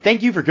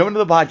Thank you for coming to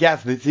the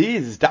podcast. This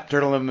is Top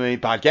Turtle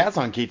MMA Podcast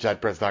on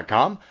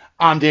CageSidePress.com.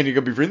 I'm Danny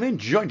Jacoby Freeland,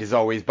 joined as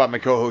always by my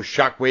co-host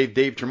Shockwave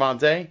Dave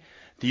Tremonte.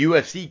 The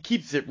UFC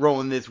keeps it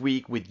rolling this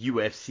week with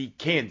UFC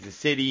Kansas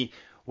City.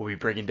 We'll be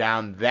breaking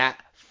down that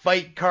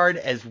fight card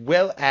as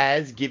well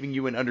as giving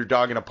you an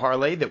underdog and a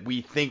parlay that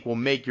we think will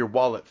make your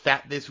wallet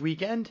fat this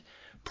weekend.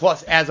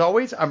 Plus, as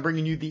always, I'm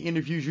bringing you the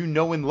interviews you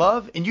know and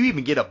love, and you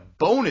even get a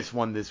bonus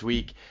one this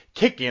week.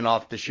 Kicking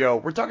off the show,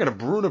 we're talking to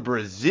Bruna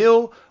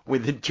Brasil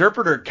with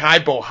interpreter Kai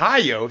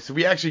Bohayo, so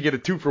we actually get a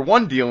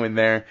 2-for-1 deal in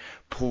there.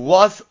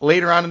 Plus,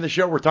 later on in the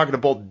show, we're talking to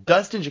both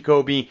Dustin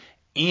Jacoby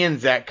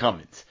and Zak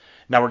Cummings.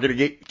 Now, we're going to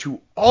get to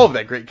all of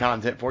that great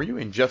content for you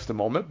in just a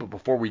moment, but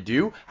before we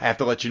do, I have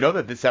to let you know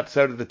that this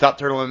episode of the Top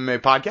Turtle MMA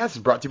Podcast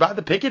is brought to you by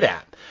the Pick'It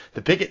app.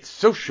 The Pick'It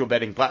social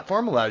betting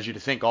platform allows you to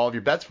sync all of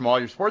your bets from all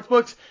your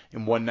sportsbooks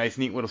in one nice,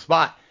 neat little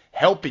spot,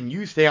 helping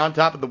you stay on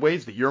top of the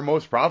ways that you're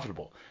most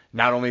profitable.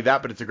 Not only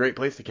that, but it's a great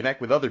place to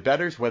connect with other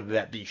bettors, whether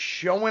that be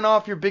showing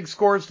off your big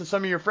scores to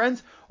some of your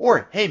friends,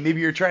 or, hey, maybe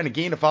you're trying to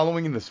gain a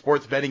following in the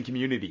sports betting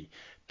community.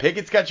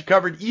 Pickett's got you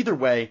covered either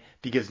way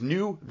because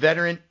new,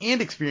 veteran,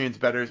 and experienced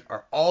bettors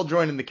are all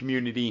joining the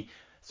community.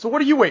 So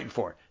what are you waiting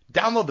for?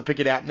 Download the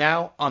Pick'It app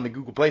now on the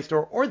Google Play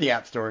Store or the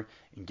App Store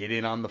and get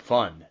in on the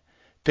fun.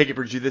 Pick'It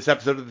brings you this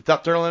episode of the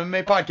Top Turtle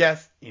MMA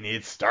Podcast, and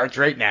it starts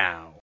right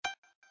now.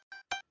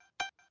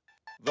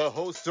 The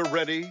hosts are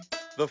ready.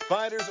 The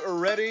fighters are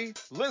ready.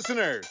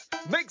 Listeners,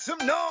 make some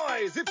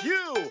noise if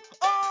you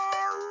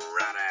are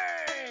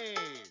ready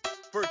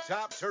for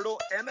Top Turtle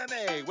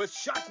MMA with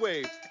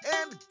Shockwave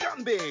and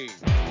Gumby.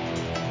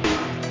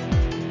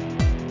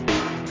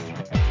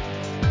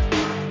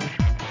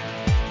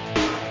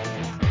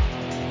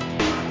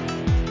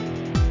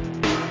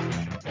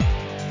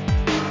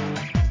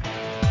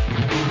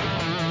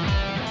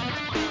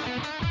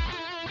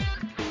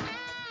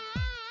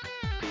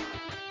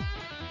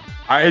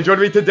 All right,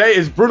 joining me today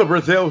is Bruna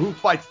Brasil, who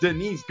fights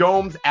Denise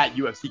Gomes at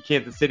UFC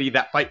Kansas City.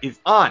 That fight is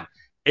on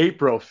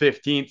April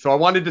 15th. So I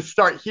wanted to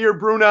start here,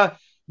 Bruna.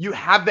 You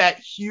have that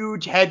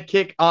huge head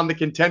kick on the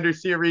Contender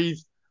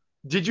Series.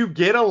 Did you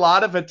get a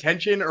lot of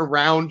attention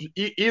around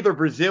either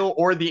Brazil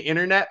or the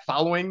internet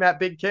following that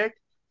big kick?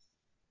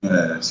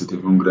 Você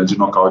teve grande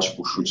nocaute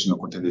por chute no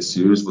Contender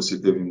Series, você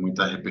teve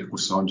muita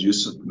repercussão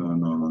disso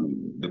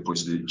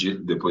depois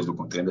do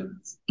Contender.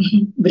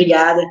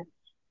 Obrigada.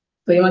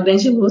 Foi uma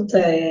grande luta,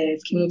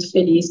 fiquei muito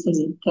feliz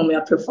com a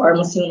minha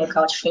performance, o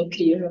nocaute foi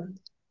incrível.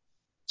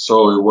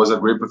 So it was a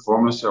great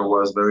performance. I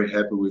was very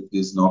happy with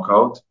this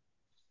knockout.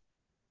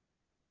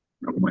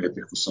 Alguma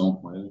repercussão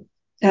com ele?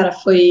 Cara,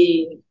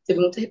 teve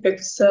muita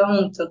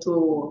repercussão,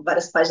 tanto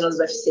várias páginas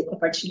do UFC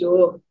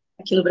compartilhou,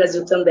 aqui no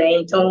Brasil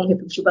também, então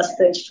repercutiu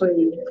bastante, foi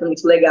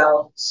muito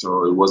legal.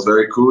 So it was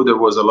very cool. There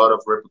was a lot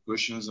of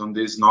repercussions on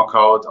this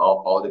knockout.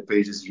 All the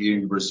pages here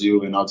in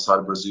Brazil and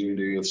outside Brazil in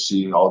the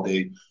UFC, all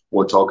they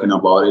were talking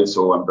about it.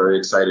 So I'm very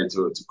excited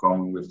to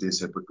come with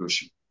this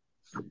repercussion.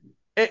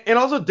 And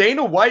also,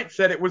 Dana White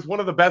said it was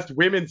one of the best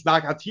women's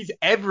knockouts he's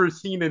ever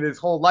seen in his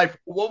whole life.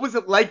 What was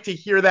it like to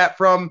hear that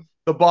from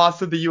the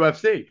boss of the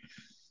UFC?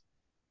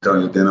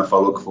 Então, a Dana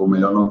falou que foi o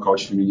melhor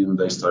nocaute feminino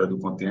da história do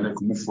Contender.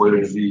 Como foi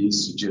ouvir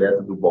isso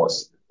direto do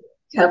boss?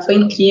 Cara, foi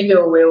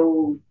incrível.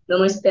 Eu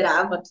não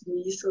esperava tudo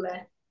isso,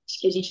 né? Acho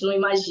que a gente não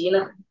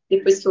imagina.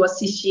 Depois que eu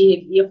assisti e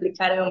revi, eu falei,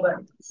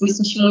 caramba, me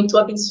senti muito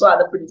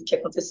abençoada por tudo que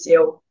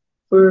aconteceu,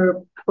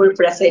 por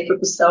essa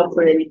repercussão,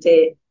 por ele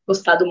ter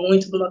gostado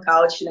muito do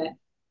nocaute, né?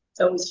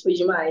 Então, isso foi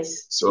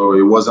demais. So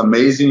it was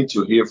amazing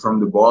to hear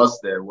from the boss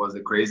that was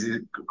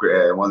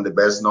one of the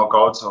best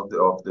knockouts of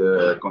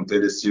the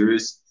Contender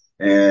Series.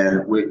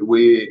 And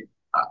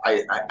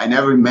I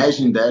never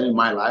imagined that in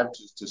my life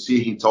to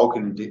see him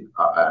talking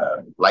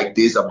like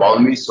this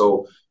about me.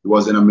 So it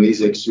was an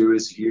amazing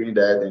experience hearing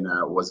that, and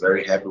I was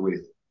very happy with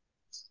it.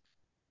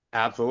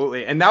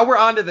 Absolutely. And now we're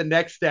on to the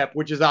next step,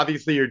 which is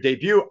obviously your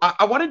debut.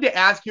 I wanted to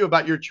ask you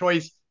about your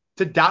choice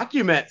to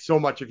document so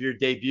much of your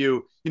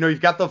debut. You know, you've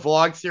got the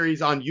vlog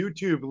series on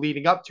YouTube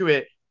leading up to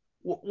it.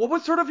 What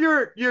was sort of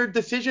your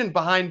decision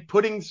behind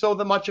putting so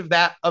much of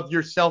that of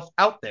yourself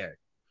out there?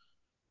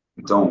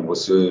 Então,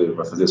 você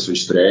vai fazer a sua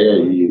estreia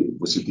e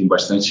você tem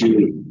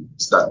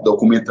está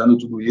documentando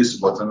tudo isso,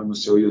 botando no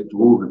seu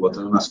YouTube,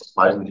 botando nas suas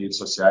páginas de redes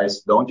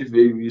sociais. De onde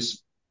veio isso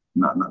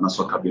na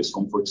sua cabeça?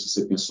 Como foi que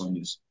você pensou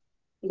nisso?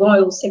 Bom,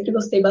 eu sempre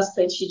gostei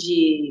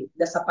bastante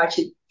dessa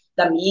parte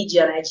da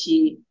mídia, né,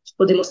 de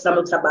poder mostrar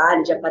meu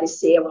trabalho, de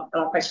aparecer, é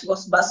uma parte que eu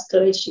gosto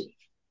bastante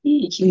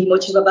e que me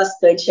motiva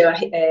bastante, a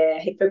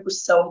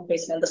repercussão, o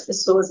conhecimento das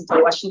pessoas, então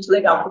eu acho muito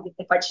legal poder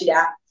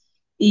compartilhar.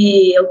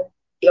 E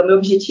o meu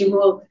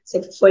objetivo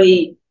sempre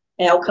foi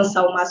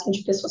alcançar o máximo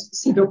de pessoas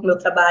possível com o meu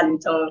trabalho,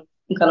 então,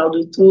 no canal do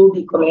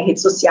YouTube, com a minha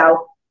rede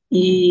social,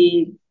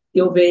 e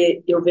eu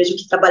vejo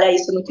que trabalhar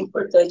isso é muito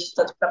importante,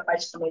 tanto para a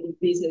parte também do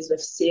business, do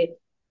UFC,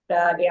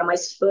 para ganhar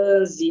mais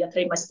fãs e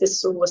atrair mais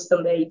pessoas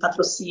também, e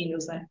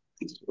patrocínios, né?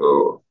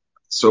 So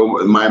So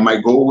my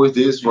goal with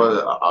this was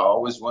I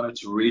always wanted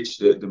to reach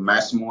the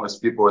maximum as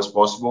people as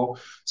possible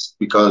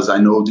because I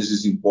know this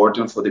is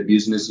important for the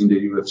business in the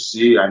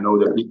UFC. I know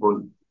that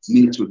people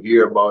need to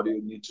hear about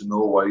it, need to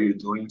know what you're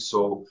doing.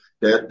 So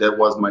that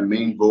was my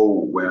main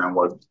goal when I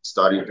was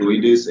starting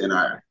doing this, and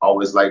I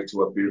always like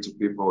to appeal to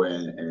people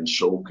and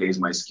showcase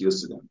my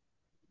skills to them.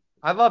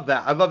 I love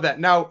that. I love that.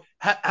 Now,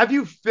 have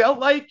you felt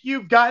like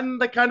you've gotten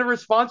the kind of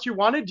response you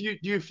wanted? Do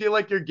you feel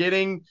like you're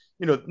getting,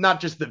 not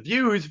just the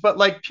views, but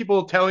like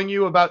people telling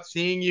you about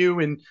seeing you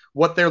and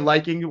what they're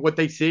liking, what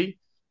they see?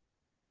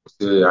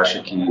 Você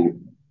acha que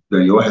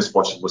ganhou a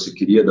resposta que você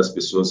queria das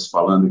pessoas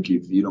falando que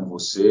viram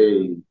você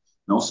e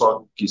não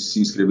só que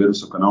se inscreveram no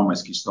seu canal,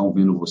 mas que estão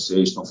vendo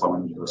você, estão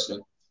falando de você?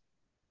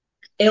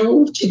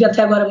 Eu tive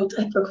até agora muita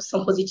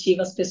repercussão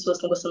positiva, as pessoas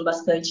estão gostando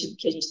bastante do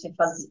que a gente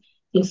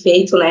tem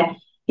feito, né?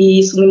 E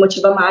isso me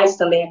motiva mais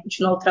também a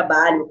continuar o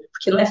trabalho,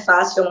 porque não é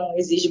fácil,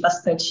 exige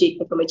bastante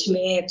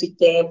comprometimento e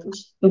tempo,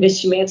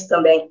 investimento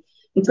também.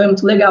 Então é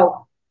muito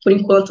legal. Por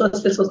enquanto, as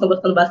pessoas estão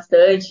gostando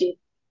bastante.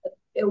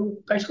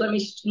 Eu,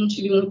 particularmente, não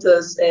tive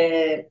muitas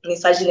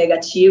mensagens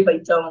negativas,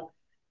 então,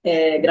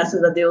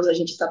 graças a Deus, a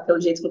gente está, pelo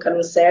jeito, no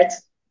caminho certo.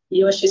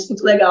 E eu achei isso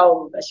muito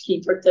legal. Acho que é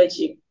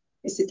importante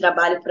esse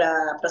trabalho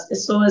para as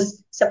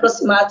pessoas se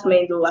aproximar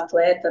também do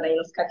atleta, né? E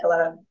não ficar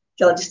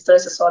aquela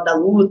distância só da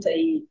luta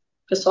e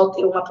o pessoal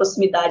ter uma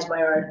proximidade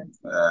maior.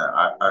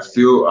 I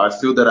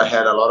feel that I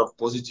had a lot of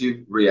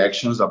positive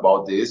reactions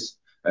about this.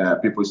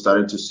 People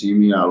started to see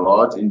me a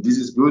lot, and this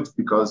is good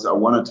because I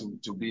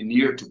wanted to be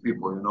near to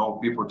people,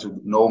 people to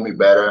know me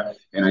better,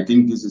 and I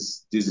think this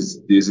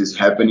is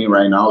happening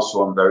right now,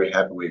 so I'm very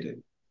happy with it.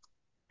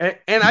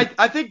 And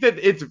I think that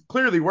it's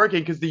clearly working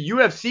because the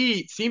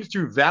UFC seems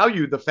to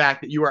value the fact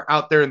that you are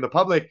out there in the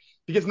public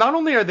because not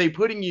only are they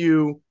putting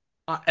you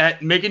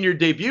at making your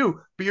debut,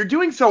 but you're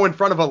doing so in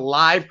front of a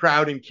live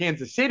crowd in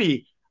Kansas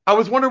City. I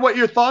was wondering what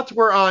your thoughts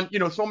were on,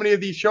 so many of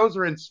these shows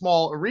are in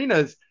small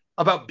arenas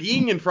about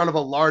being in front of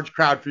a large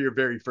crowd for your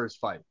very first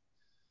fight.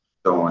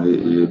 Então,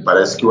 e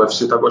parece que o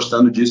UFC está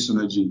gostando disso,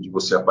 né, de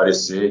você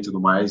aparecer e tudo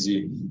mais,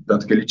 e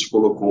tanto que ele te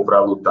colocou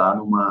para lutar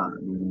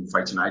num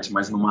Fight Night,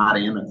 mas numa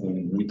arena com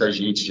muita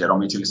gente.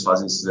 Geralmente eles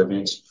fazem esses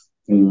eventos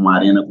com uma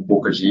arena com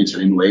pouca gente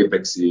ali no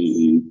Apex,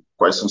 e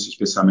quais são os seus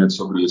pensamentos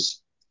sobre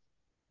isso?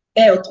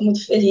 Eu estou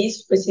muito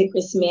feliz com esse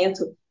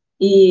reconhecimento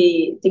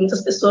e tem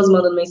muitas pessoas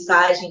mandando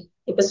mensagem,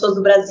 tem pessoas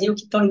do Brasil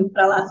que estão indo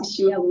para lá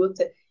assistir minha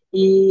luta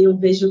e eu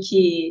vejo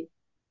que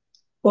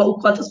o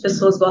quanto as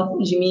pessoas gostam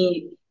de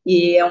mim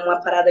e é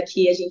uma parada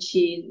que a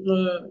gente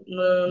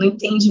não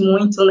entende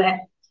muito,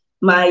 né?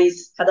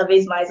 Mas cada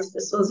vez mais as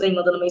pessoas vêm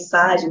mandando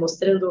mensagem,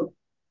 mostrando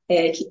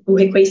que o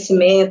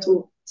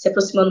reconhecimento, se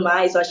aproximando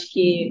mais. Eu acho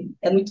que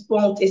é muito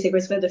bom ter esse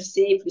reconhecimento do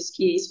UFC, por isso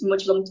que isso me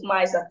motiva muito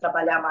mais a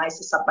trabalhar mais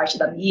essa parte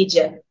da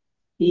mídia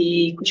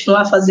e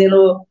continuar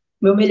fazendo o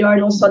meu melhor,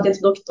 não só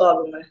dentro do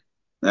octógono, né?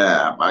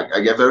 Yeah,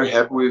 I get very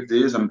happy with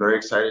this. I'm very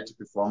excited to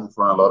perform in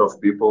front of a lot of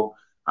people.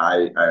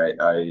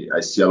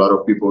 I see a lot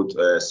of people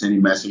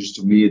sending messages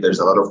to me. There's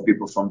a lot of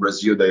people from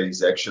Brazil that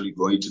is actually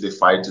going to the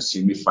fight to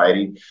see me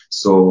fighting.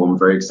 So I'm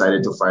very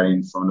excited to fight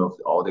in front of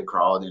all the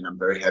crowd, and I'm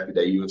very happy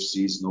that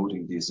UFC is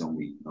noting this on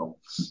me.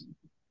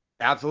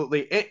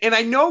 Absolutely. And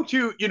I know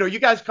too, you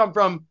guys come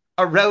from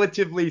a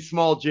relatively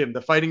small gym,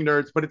 the Fighting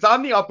Nerds, but it's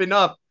on the up and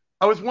up.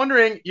 I was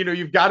wondering,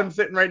 you've got him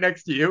sitting right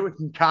next to you,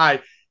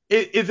 Kai.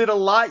 Is it a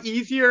lot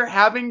easier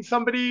having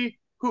somebody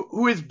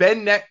who has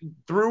been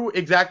through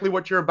exactly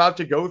what you're about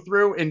to go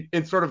through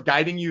and sort of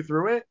guiding you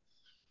through it?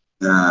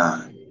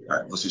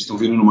 Vocês estão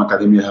vindo numa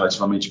academia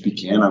relativamente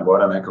pequena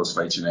agora, né, que é os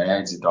Fight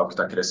Nerds e tal, que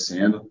está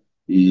crescendo.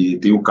 E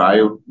tem o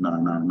Caio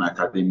na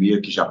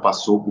academia que já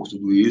passou por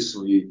tudo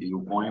isso e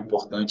o quão é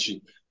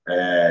importante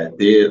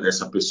ter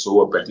essa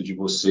pessoa perto de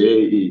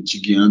você e te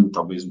guiando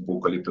talvez um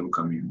pouco ali pelo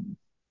caminho.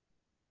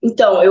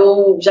 Então,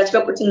 eu já tive a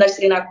oportunidade de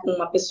treinar com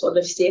uma pessoa do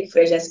UFC, que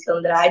foi a Jéssica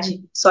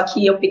Andrade, só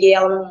que eu peguei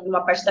ela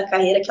numa parte da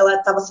carreira que ela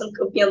estava sendo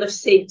campeã do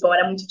UFC, então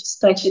era muito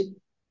distante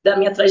da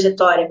minha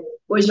trajetória.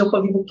 Hoje eu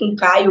convivo com o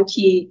Caio,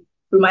 que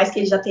por mais que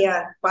ele já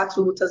tenha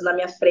 4 lutas na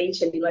minha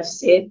frente ali no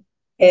UFC,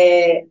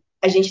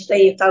 a gente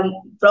tá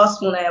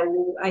próximo, né?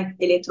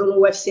 Ele entrou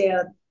no UFC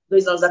há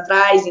 2 anos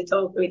atrás,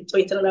 então eu estou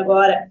entrando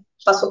agora,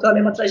 passou pela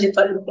mesma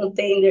trajetória do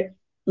Contender,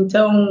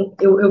 então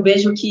eu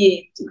vejo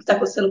que o que está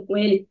acontecendo com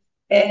ele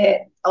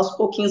aos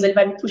pouquinhos ele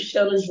vai me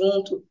puxando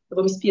junto, eu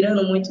vou me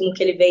inspirando muito no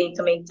que ele vem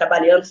também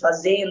trabalhando,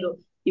 fazendo,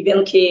 e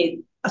vendo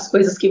que as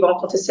coisas que vão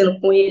acontecendo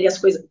com ele,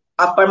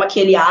 a forma que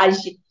ele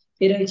age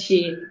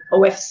perante a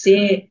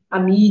UFC, a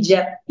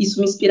mídia, isso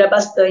me inspira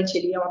bastante.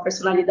 Ele é uma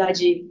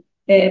personalidade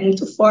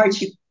muito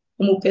forte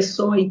como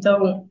pessoa,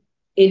 então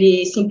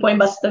ele se impõe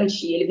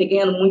bastante, ele vem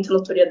ganhando muita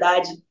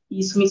notoriedade, e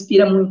isso me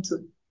inspira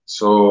muito.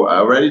 So I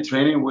already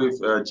training with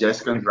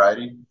Jessica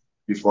Andrade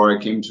before I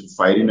came to the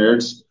Fighting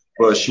Nerds.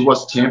 But she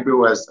was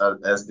champion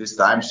as this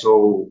time,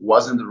 so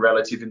wasn't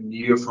relatively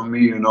near from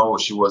me.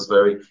 She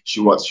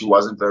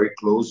wasn't very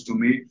close to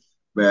me.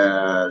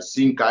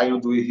 seeing Kyle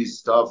doing his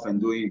stuff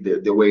and doing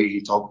the way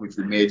he talk with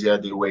the media,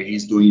 the way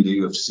he's doing the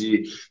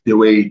UFC, the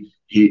way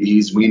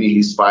he's winning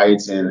his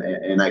fights,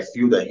 and I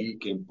feel that he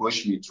can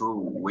push me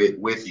through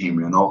with him,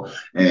 you know,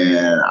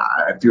 and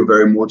I feel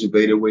very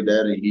motivated with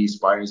that, and he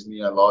inspires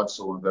me a lot,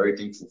 so I'm very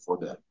thankful for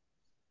that.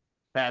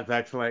 That's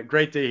excellent.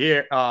 Great to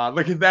hear.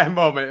 Look at that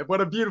moment.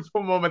 What a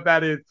beautiful moment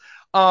that is.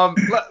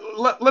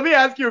 Let me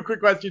ask you a quick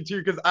question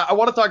too, because I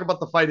want to talk about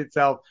the fight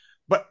itself.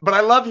 But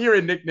I love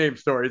hearing nickname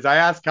stories. I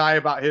asked Kai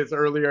about his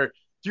earlier.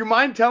 Do you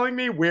mind telling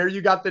me where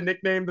you got the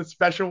nickname, the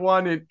special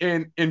one,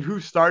 and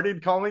who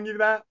started calling you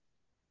that?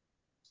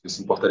 Você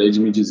se importaria de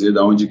me dizer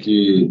da onde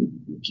que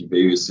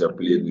veio esse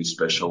apelido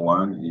Special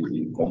One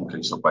e como que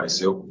isso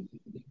apareceu?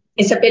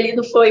 Esse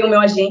apelido foi o meu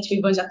agente, o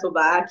Ivan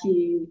Jatobá,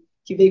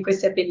 que veio com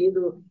esse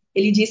apelido.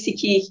 Ele disse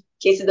que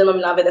quem se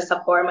denominava dessa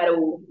forma era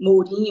o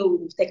Mourinho,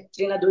 o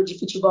treinador de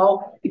futebol,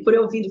 e por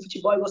eu vir do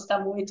futebol e gostar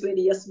muito,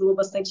 ele assimilou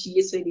bastante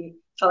isso. Ele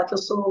fala que eu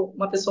sou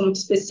uma pessoa muito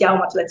especial,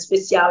 uma atleta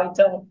especial,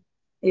 então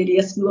ele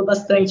assimilou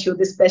bastante o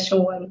The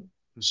Special One,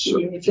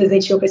 e me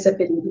presenteou com esse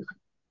apelido.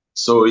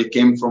 So it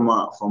came from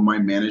my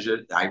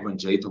manager Ivan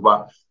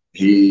Jaitoba.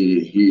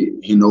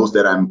 He knows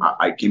that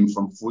I came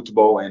from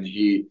football, and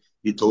he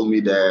told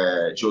me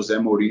that Jose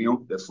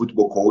Mourinho, the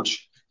football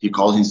coach, he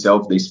calls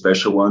himself the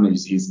special one,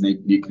 is his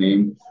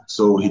nickname.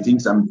 So he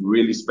thinks I'm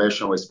really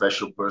special, a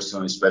special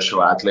person, a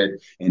special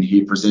athlete, and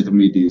he presented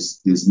me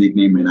this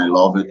nickname, and I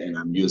love it, and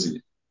I'm using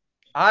it.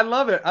 I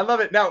love it. I love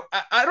it. Now,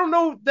 I don't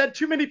know that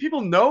too many people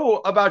know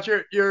about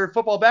your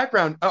football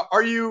background.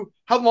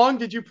 How long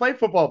did you play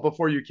football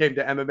before you came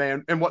to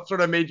MMA, and what sort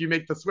of made you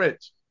make the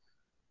switch?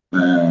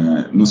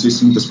 Não sei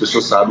se muitas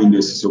pessoas sabem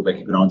desse seu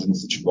background no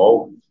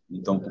futebol.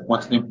 Então, por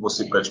quanto tempo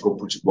você praticou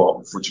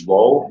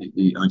futebol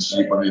e antes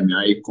de ir para a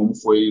MMA, e como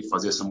foi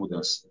fazer essa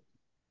mudança?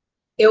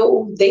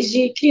 Eu,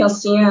 desde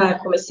criancinha,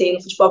 comecei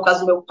no futebol por causa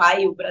do meu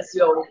pai. O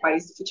Brasil é o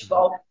país do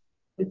futebol.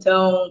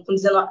 Então,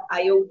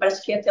 aí eu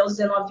pratiquei até os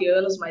 19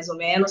 anos, mais ou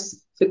menos.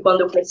 Foi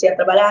quando eu comecei a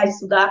trabalhar, a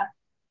estudar,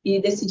 e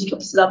decidi que eu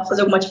precisava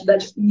fazer alguma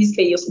atividade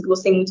física, e eu sempre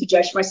gostei muito de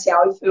arte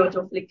marcial, e foi onde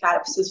eu falei, cara,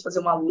 eu preciso fazer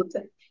uma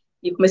luta.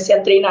 E comecei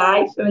a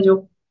treinar, e foi onde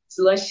eu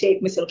deslanchei.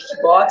 Comecei no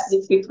kickbox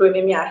e fui pro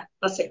MMA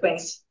na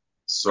sequência.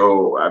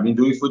 So I've been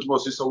doing football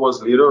since I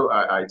was little.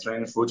 I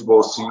trained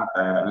football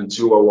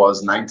until I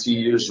was 19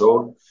 years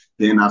old.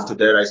 Then after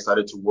that, I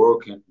started to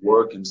work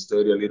and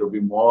study a little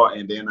bit more.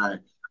 And then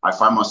I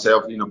find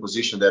myself in a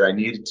position that I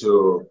need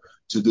to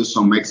do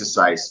some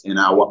exercise. And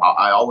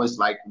I always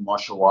liked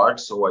martial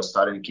arts, so I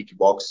started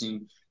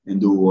kickboxing and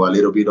do a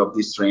little bit of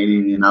this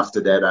training. And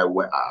after that,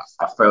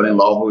 I fell in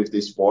love with the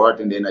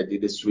sport, and then I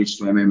did the switch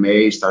to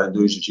MMA, started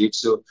doing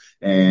jiu-jitsu,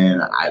 and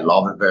I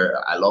love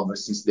it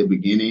since the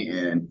beginning,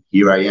 and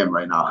here I am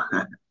right now.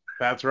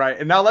 That's right.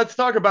 And now let's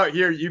talk about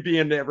here you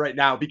being there right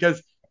now,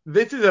 because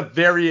this is a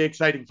very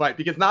exciting fight.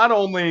 Because not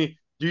only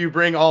do you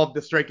bring all of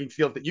the striking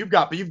skills that you've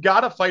got, but you've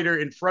got a fighter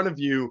in front of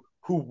you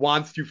who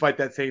wants to fight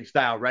that same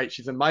style, right?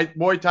 She's a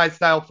Muay Thai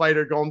style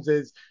fighter, Gomes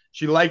is.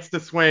 She likes to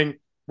swing.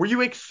 Were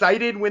you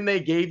excited when they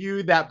gave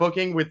you that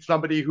booking with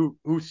somebody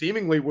who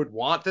seemingly would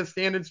want to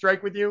stand and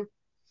strike with you?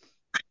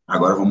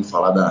 Agora vamos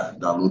falar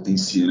da luta em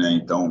si, né?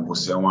 Então,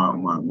 você é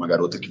uma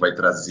garota que vai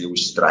trazer o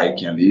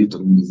striking ali,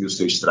 todo mundo viu o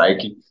seu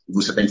striking, e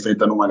você está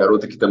enfrentando uma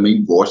garota que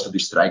também gosta do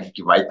strike,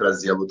 que vai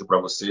trazer a luta para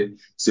você.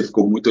 Você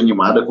ficou muito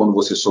animada quando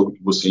você soube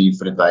que você ia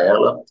enfrentar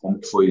ela. Como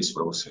que foi isso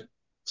para você?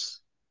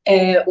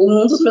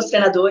 Um dos meus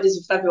treinadores,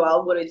 o Flávio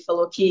Álvaro, ele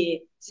falou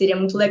que seria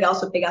muito legal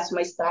se eu pegasse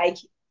uma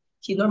strike,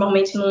 que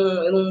normalmente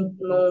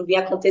não vinha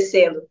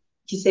acontecendo,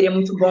 que seria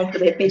muito bom para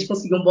de repente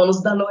conseguir um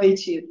bônus da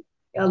noite.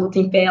 A luta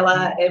em pé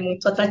ela é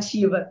muito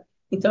atrativa,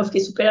 então eu fiquei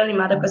super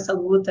animada com essa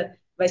luta.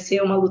 Vai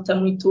ser uma luta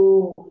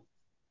muito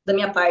da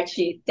minha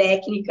parte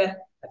técnica,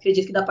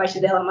 acredito que da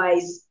parte dela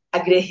mais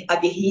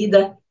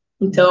aguerrida,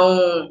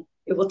 então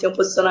eu vou ter um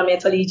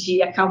posicionamento ali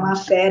de acalmar a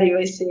fera,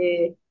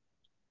 e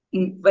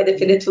vai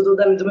depender tudo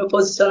do meu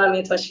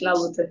posicionamento, acho, na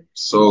luta.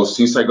 So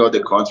since I got the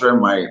contract,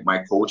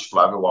 my coach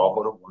Flavio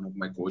Álvaro, one of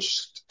my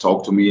coaches,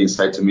 talked to me and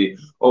said to me,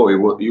 "Oh, it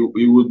would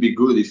be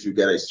good if you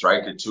get a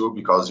striker too,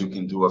 because you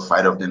can do a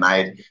fight of the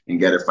night and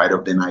get a fight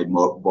of the night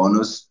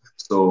bonus."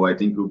 So I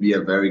think it will be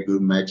a very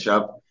good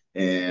matchup.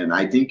 And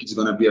I think it's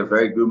going to be a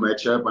very good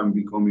matchup. I'm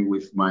coming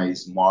with my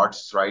smart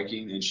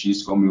striking, and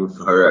she's coming with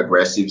her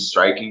aggressive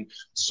striking.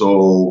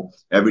 So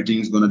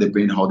everything's going to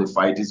depend how the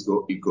fight is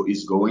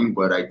going.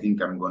 But I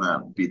think I'm going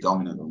to be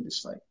dominant on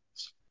this fight.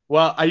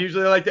 Well, I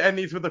usually like to end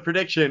these with a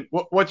prediction.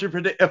 What's your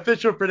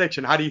official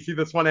prediction? How do you see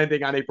this one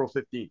ending on April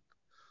 15th?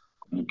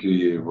 Como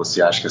que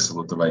você acha que essa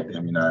luta vai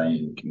terminar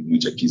no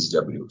dia 15 de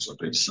abril, sua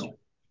predição?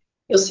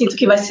 Eu sinto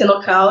que vai ser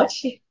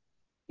nocaute,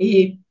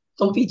 e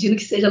estão pedindo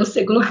que seja no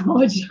segundo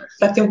round,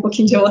 para ter um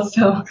pouquinho de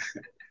emoção.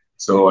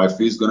 So I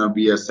feel it's going to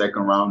be a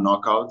second round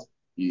knockout.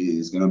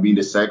 It's going to be in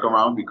the second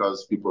round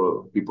because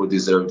people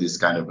deserve this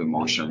kind of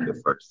emotion in the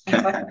first.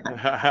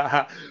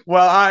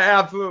 Well, I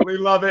absolutely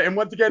love it. And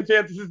once again,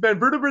 fans, this has been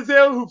Bruna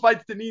Brasil, who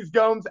fights Denise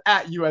Gomes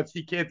at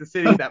UFC Kansas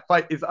City. That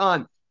fight is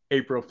on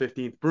April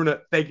 15th.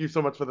 Bruna, thank you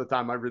so much for the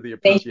time. I really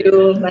Thank appreciate it.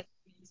 you. Nice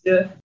to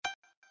meet you.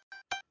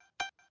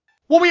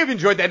 Well, we have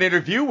enjoyed that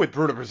interview with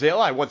Bruna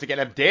Brasil. I once again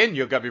am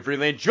Daniel Gubby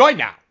Freeland, joined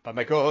now by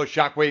my co-host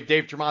Shockwave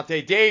Dave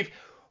Tremonte. Dave,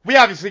 we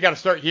obviously got to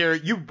start here.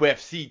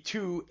 UFC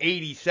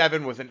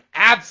 287 was an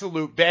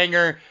absolute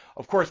banger.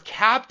 Of course,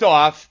 capped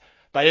off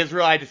by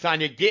Israel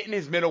Adesanya getting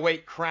his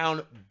middleweight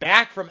crown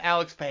back from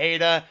Alex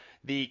Pereira.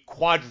 The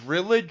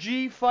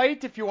quadrilogy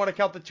fight, if you want to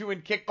count the two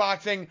in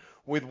kickboxing,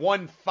 with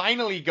one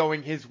finally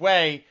going his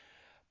way.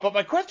 But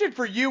my question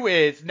for you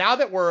is, now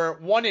that we're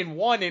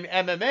 1-1 in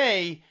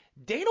MMA,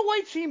 Dana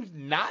White seems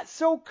not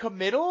so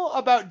committal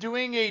about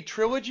doing a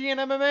trilogy in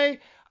MMA.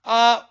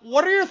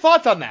 What are your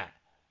thoughts on that?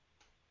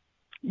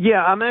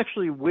 Yeah, I'm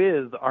actually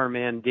with our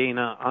man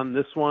Dana on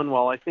this one.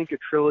 While I think a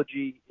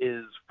trilogy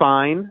is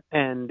fine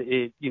and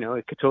it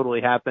could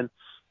totally happen,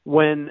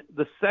 when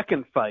the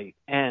second fight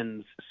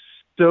ends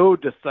so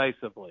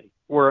decisively,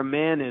 where a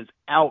man is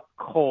out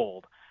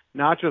cold,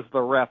 not just the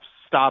refs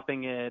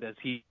stopping it as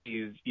he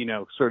is,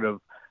 sort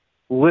of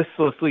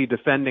listlessly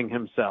defending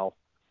himself,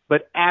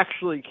 but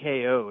actually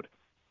KO'd.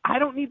 I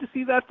don't need to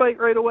see that fight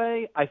right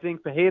away. I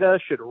think Pereira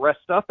should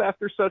rest up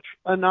after such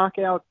a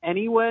knockout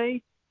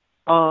anyway.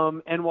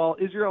 And while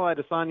Israel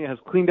Adesanya has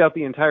cleaned out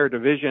the entire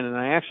division, and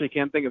I actually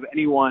can't think of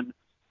anyone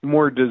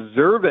more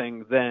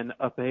deserving than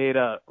a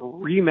Pereira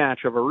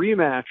rematch of a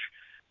rematch,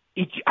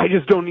 I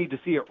just don't need to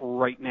see it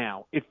right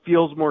now. It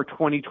feels more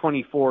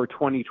 2024,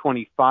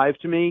 2025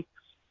 to me.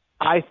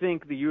 I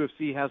think the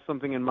UFC has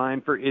something in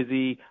mind for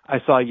Izzy. I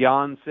saw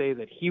Jan say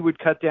that he would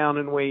cut down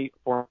in weight,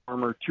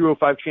 former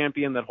 205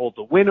 champion that holds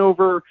a win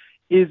over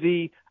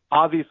Izzy.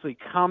 Obviously,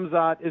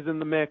 Khamzat is in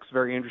the mix.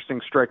 Very interesting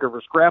striker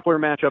versus grappler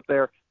matchup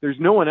there. There's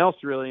no one else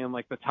really in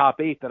like the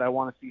top 8 that I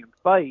want to see him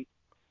fight.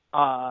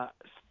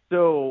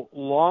 So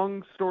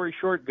long story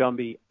short,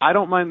 Gumby, I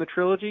don't mind the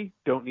trilogy.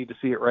 Don't need to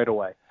see it right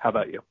away. How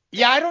about you?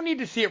 Yeah, I don't need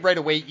to see it right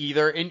away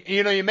either. And,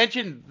 you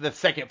mentioned the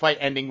second fight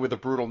ending with a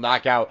brutal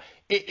knockout.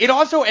 It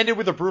also ended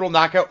with a brutal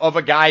knockout of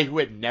a guy who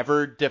had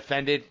never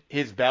defended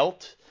his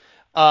belt.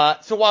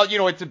 So while,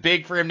 it's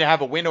big for him to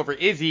have a win over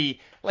Izzy,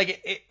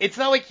 like, it's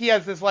not like he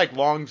has this, like,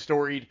 long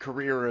storied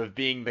career of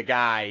being the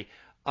guy,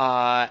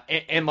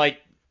 and like,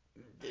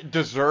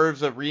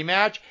 deserves a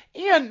rematch.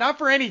 And not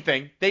for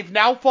anything, they've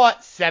now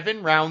fought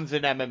 7 rounds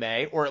in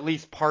MMA, or at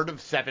least part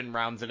of 7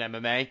 rounds in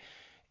MMA,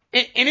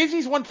 and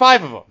Izzy's won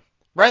 5 of them,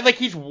 right? Like,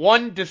 he's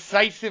won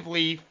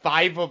decisively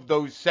 5 of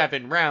those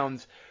 7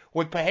 rounds,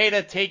 with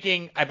Pereira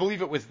taking, I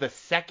believe it was the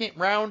second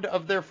round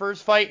of their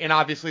first fight, and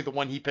obviously the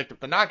one he picked up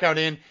the knockout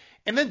in,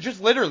 and then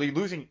just literally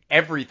losing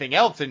everything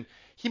else, and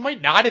he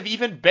might not have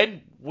even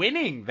been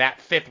winning that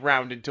 5th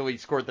round until he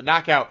scored the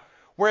knockout,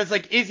 whereas,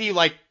 like, Izzy,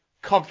 like,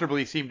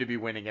 comfortably seemed to be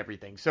winning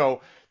everything.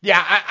 So,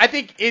 yeah, I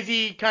think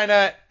Izzy kind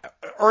of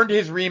earned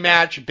his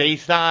rematch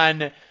based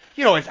on,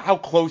 how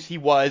close he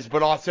was,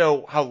 but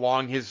also how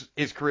long his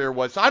career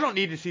was. So I don't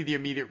need to see the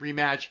immediate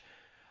rematch.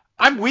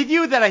 I'm with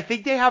you that I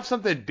think they have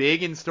something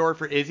big in store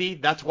for Izzy.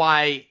 That's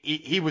why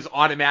he was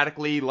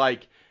automatically,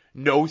 like,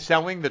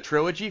 no-selling the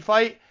trilogy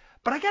fight.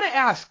 But I gotta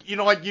ask,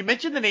 like, you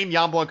mentioned the name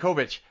Jan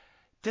Blachowicz.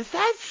 Does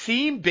that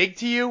seem big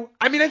to you?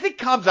 I mean, I think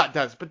Khamzat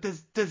does, but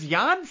does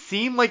Jan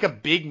seem like a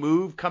big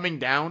move coming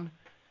down?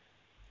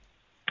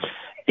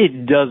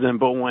 It doesn't,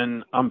 but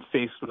when I'm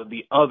faced with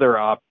the other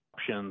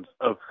options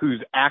of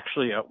who's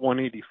actually at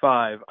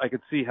 185, I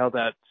could see how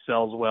that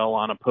sells well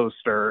on a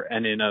poster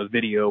and in a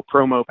video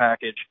promo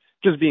package,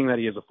 just being that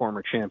he is a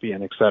former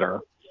champion,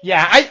 etc.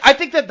 Yeah, I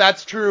think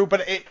that's true,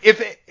 but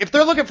if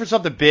they're looking for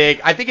something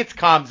big, I think it's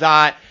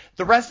Khamzat.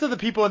 The rest of the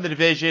people in the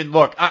division,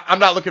 look, I'm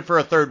not looking for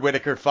a third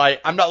Whitaker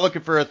fight. I'm not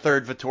looking for a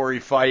third Vettori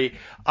fight.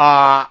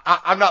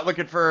 I'm not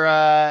looking for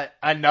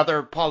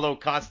another Paulo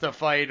Costa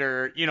fight,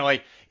 or,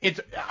 like,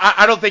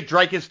 I don't think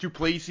Dricus du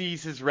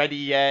Plessis is ready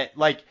yet.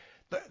 Like,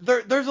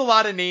 there's a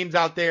lot of names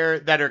out there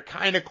that are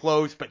kind of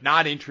close, but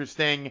not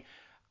interesting.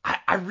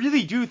 I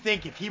really do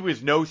think if he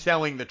was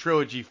no-selling the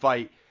trilogy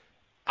fight,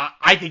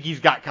 I think he's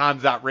got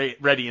Khamzat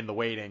ready in the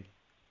waiting.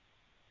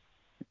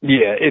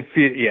 Yeah,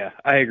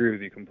 I agree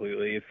with you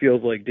completely. It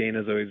feels like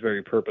Dana's always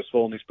very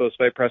purposeful in these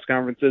post-fight press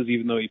conferences,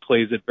 even though he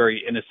plays it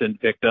very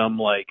innocent victim,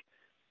 like,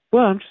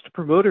 well, I'm just a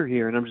promoter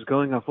here, and I'm just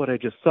going off what I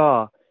just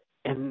saw,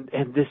 and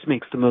this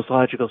makes the most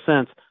logical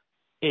sense.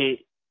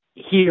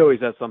 He always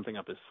has something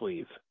up his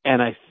sleeve,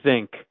 and I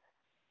think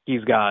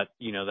he's got,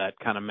 that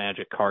kind of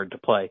magic card to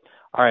play.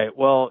 All right,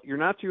 well, you're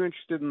not too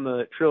interested in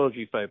the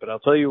trilogy fight, but I'll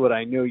tell you what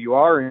I know you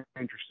are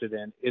interested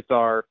in. It's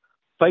our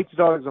Fights,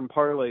 Dogs, and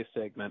Parlays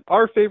segment,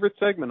 our favorite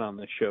segment on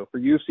this show for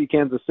UFC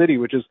Kansas City,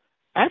 which is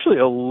actually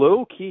a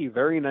low-key,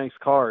 very nice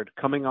card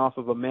coming off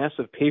of a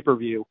massive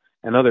pay-per-view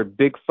and other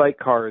big fight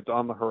cards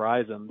on the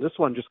horizon. This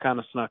one just kind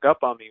of snuck up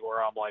on me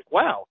where I'm like,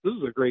 wow, this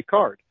is a great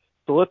card.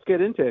 So let's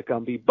get into it,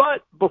 Gumby.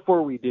 But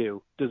before we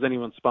do, does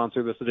anyone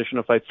sponsor this edition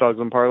of Fights, Dogs,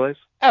 and Parlays?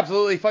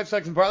 Absolutely. Fights,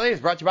 Dogs, and Parlays is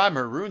brought to you by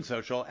Maroon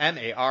Social,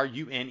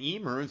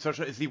 Marune. Maroon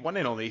Social is the one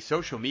and only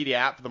social media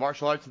app for the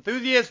martial arts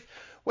enthusiast.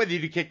 Whether you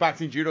do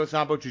kickboxing, judo,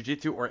 sambo,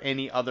 jiu-jitsu, or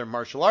any other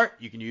martial art,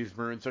 you can use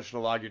Maroon Social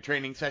to log your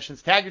training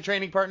sessions, tag your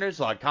training partners,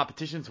 log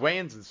competitions,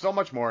 weigh-ins, and so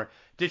much more.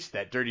 Ditch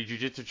that dirty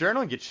jiu-jitsu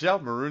journal and get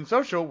yourself Maroon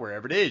Social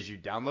wherever it is you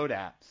download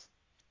apps.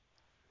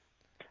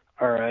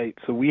 All right,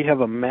 so we have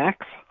a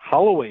Max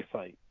Holloway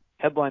fight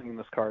headlining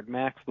this card.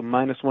 Max, the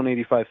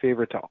 -185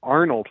 favorite to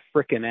Arnold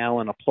frickin'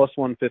 Allen, a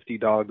 +150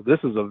 dog. This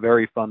is a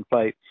very fun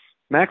fight.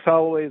 Max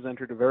Holloway has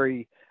entered a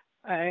very,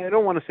 I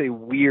don't want to say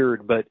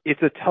weird, but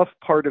it's a tough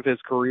part of his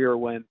career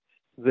when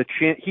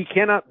he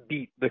cannot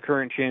beat the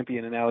current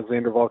champion in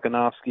Alexander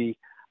Volkanovski.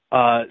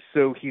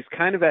 So he's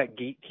kind of at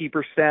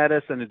gatekeeper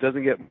status, and it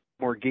doesn't get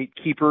more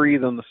gatekeepery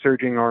than the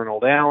surging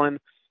Arnold Allen.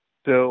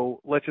 So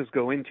let's just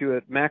go into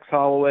it. Max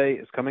Holloway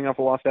is coming off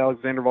a loss to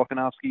Alexander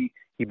Volkanovski.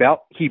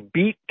 He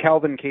beat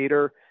Calvin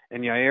Kattar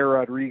and Yair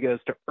Rodriguez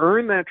to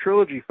earn that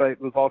trilogy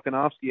fight with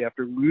Volkanovski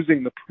after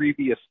losing the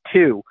previous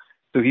two.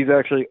 So he's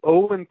actually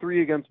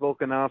 0-3 against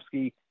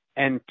Volkanovski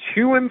and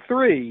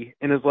 2-3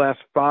 in his last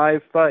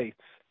 5 fights.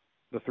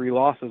 The 3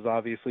 losses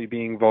obviously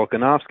being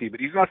Volkanovski, but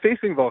he's not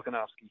facing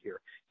Volkanovski here.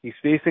 He's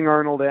facing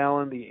Arnold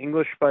Allen. The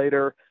English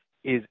fighter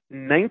is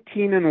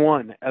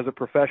 19-1 as a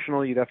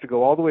professional. You'd have to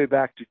go all the way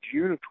back to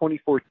June of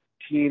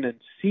 2014 and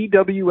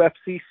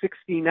CWFC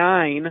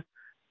 69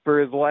 for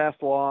his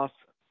last loss.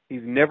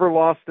 He's never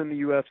lost in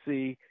the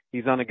UFC.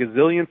 He's on a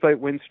gazillion fight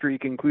win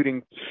streak,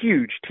 including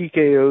huge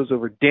TKOs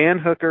over Dan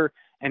Hooker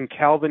and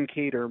Calvin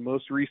Kattar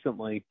most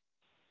recently.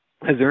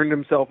 Has earned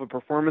himself a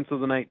performance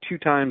of the night 2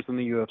 times in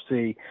the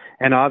UFC,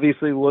 and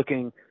obviously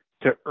looking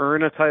to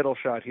earn a title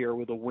shot here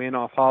with a win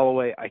off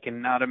Holloway. I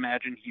cannot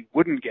imagine he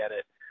wouldn't get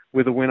it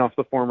with a win off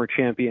the former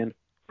champion.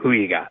 Who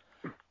you got?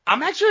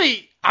 I'm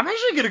actually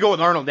going to go with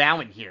Arnold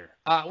Allen here.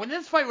 When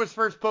this fight was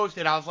first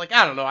posted, I was like,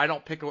 I don't know, I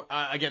don't pick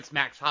against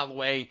Max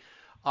Holloway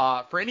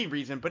for any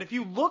reason. But if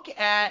you look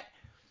at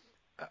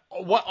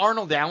what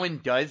Arnold Allen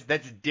does,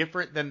 that's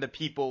different than the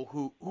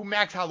people who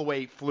Max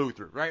Holloway flew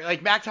through, right?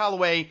 Like Max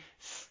Holloway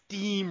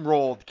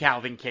steamrolled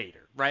Calvin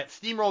Kattar, right?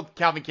 Steamrolled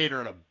Calvin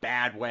Kattar in a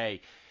bad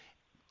way.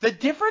 The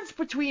difference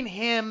between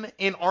him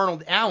and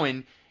Arnold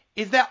Allen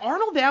is that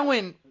Arnold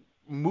Allen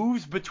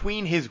moves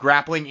between his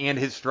grappling and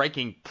his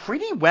striking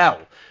pretty well.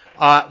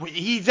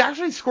 He's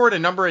actually scored a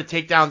number of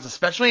takedowns,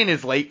 especially in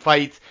his late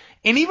fights.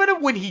 And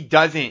even when he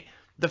doesn't,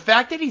 the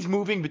fact that he's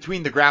moving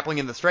between the grappling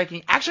and the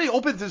striking actually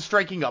opens his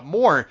striking up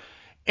more.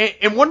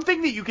 And one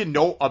thing that you can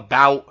note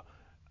about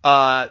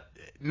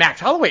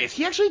Max Holloway is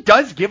he actually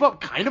does give up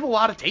kind of a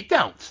lot of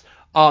takedowns.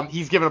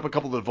 He's given up a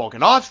couple to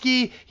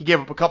Volkanovski. He gave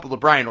up a couple to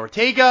Brian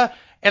Ortega.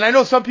 And I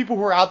know some people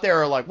who are out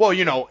there are like, well,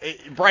 you know,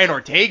 Brian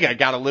Ortega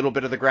got a little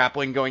bit of the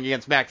grappling going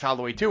against Max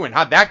Holloway too, and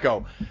how'd that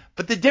go?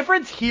 But the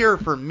difference here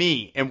for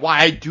me, and why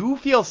I do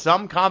feel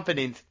some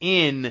confidence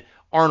in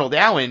Arnold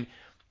Allen,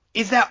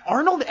 is that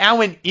Arnold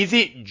Allen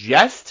isn't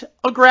just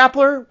a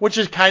grappler, which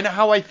is kind of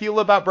how I feel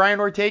about Brian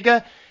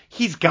Ortega.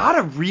 He's got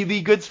a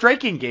really good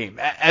striking game,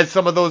 as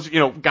some of those, you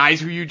know,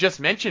 guys who you just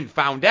mentioned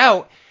found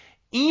out,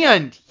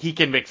 and he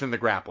can mix in the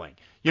grappling.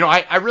 You know,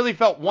 I really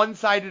felt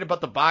one-sided about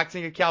the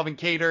boxing of Calvin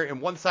Kattar and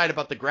one-sided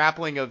about the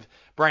grappling of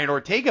Brian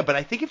Ortega, but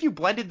I think if you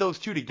blended those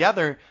two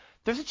together,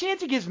 there's a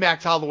chance it gives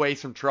Max Holloway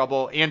some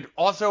trouble. And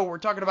also, we're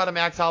talking about a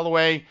Max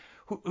Holloway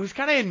who's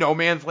kind of in no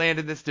man's land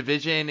in this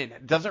division and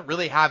doesn't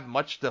really have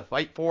much to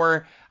fight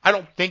for. I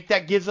don't think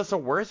that gives us a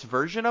worse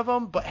version of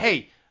him, but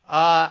hey,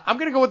 I'm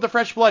going to go with the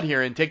fresh blood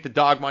here and take the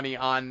dog money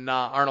on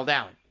Arnold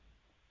Allen.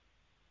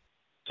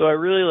 So I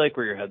really like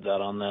where your head's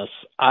at on this.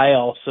 I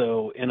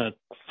also, in a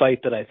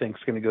fight that I think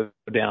is going to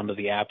go down to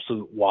the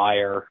absolute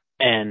wire,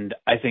 and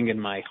I think in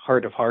my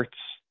heart of hearts,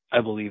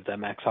 I believe that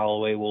Max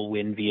Holloway will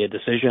win via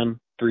decision,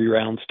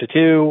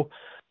 3-2.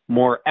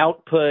 More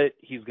output.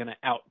 He's going to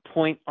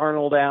outpoint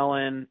Arnold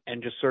Allen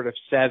and just sort of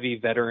savvy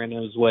veteran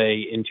his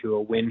way into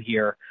a win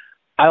here.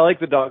 I like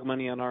the dog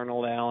money on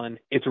Arnold Allen.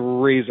 It's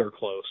razor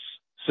close.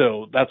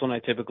 So that's when I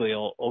typically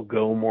will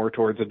go more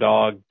towards a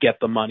dog, get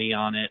the money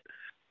on it.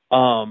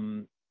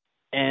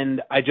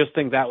 And I just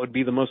think that would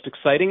be the most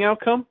exciting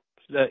outcome.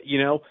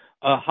 You know,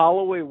 a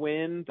Holloway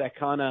win that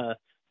kind of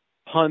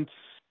punts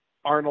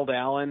Arnold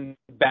Allen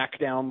back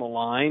down the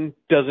line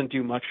doesn't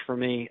do much for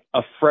me.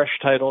 A fresh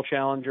title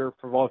challenger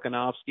for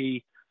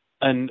Volkanovski,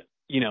 and,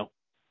 you know,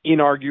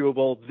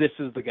 inarguable, this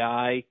is the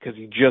guy because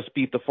he just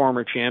beat the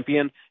former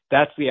champion.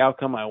 That's the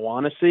outcome I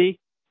want to see.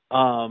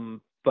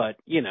 But,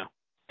 you know,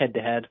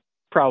 head-to-head,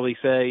 probably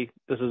say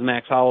this is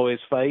Max Holloway's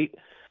fight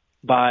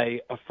by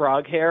a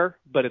frog hair,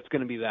 but it's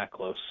going to be that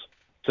close.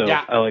 So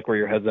yeah, I like where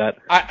your head's at.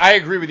 I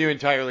agree with you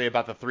entirely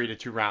about the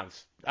 3-2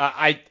 rounds.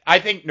 I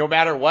think no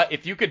matter what,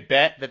 if you could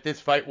bet that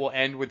this fight will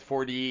end with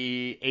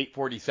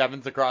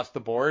 48-47s across the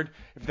board,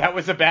 if that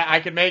was a bet I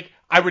could make,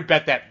 I would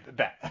bet that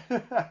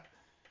bet.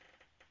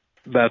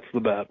 That's the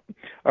bet.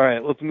 All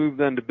right, let's move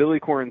then to Billy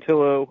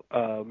Quarantillo,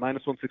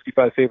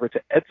 -165 favorite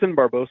to Edson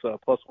Barbosa,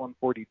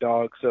 +140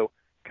 dog. So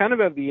kind of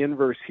have the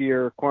inverse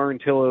here.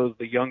 Quarantillo's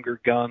the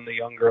younger gun, the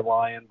younger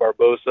lion.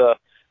 Barbosa,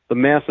 the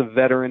massive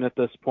veteran at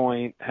this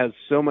point, has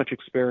so much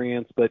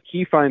experience, but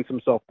he finds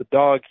himself the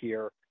dog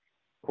here.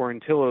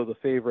 Quarantillo, the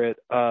favorite.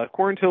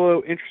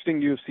 Quarantillo,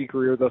 interesting UFC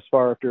career thus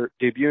far after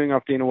debuting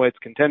off Dana White's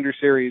Contender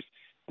Series.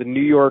 The New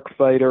York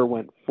fighter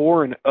went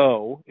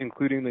 4-0,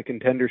 including the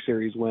Contender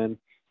Series win,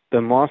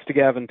 then lost to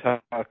Gavin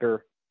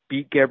Tucker,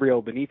 beat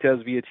Gabriel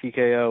Benitez via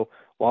TKO,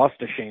 lost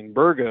to Shane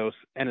Burgos,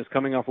 and is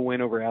coming off a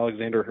win over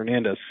Alexander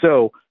Hernandez.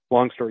 So,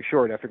 long story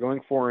short, after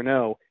going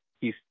 4-0,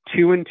 he's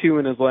 2-2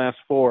 in his last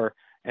 4,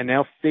 and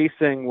now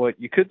facing what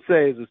you could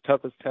say is his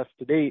toughest test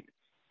to date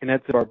in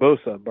Edson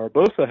Barbosa.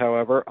 Barbosa,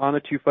 however, on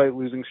a 2-fight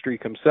losing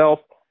streak himself.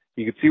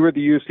 You can see where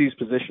the UFC is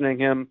positioning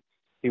him.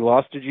 He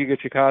lost to Giga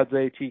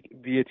Chikadze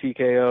via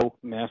TKO,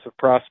 massive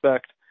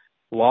prospect.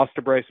 Lost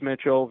to Bryce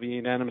Mitchell via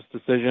unanimous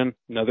decision,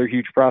 another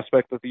huge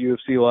prospect that the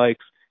UFC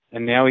likes.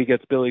 And now he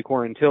gets Billy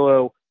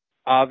Quarantillo.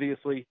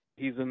 Obviously,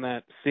 he's in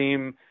that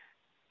same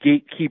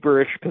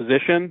gatekeeper-ish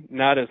position.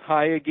 Not as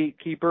high a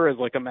gatekeeper as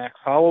like a Max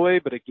Holloway,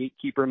 but a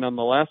gatekeeper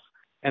nonetheless.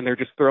 And they're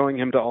just throwing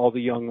him to all the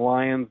young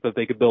lions that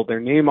they could build their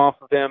name off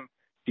of him.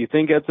 Do you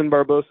think Edson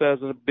Barbosa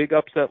has a big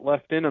upset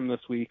left in him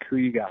this week? Who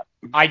you got?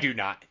 I do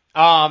not.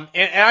 And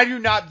I do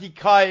not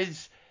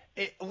because,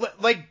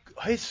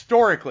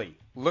 historically,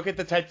 look at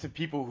the types of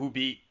people who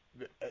beat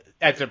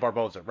Edson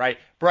Barbosa, right?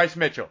 Bryce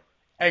Mitchell,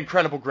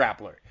 incredible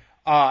grappler.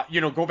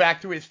 Go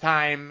back to his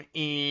time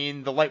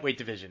in the lightweight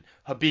division.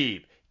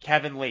 Khabib,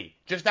 Kevin Lee,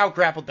 just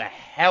out-grappled the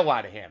hell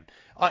out of him.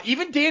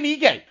 Even Dan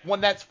Ige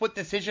won that split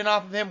decision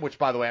off of him, which,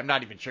 by the way, I'm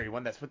not even sure he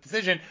won that split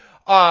decision,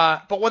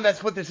 but won that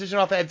split decision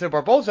off of Edson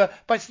Barbosa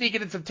by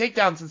sneaking in some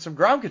takedowns and some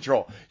ground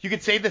control. You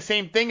could say the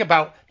same thing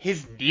about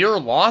his near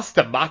loss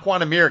to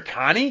Makwan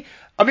Amirkhani.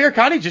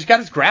 Amirkhani just got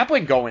his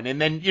grappling going and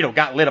then,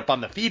 got lit up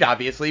on the feet,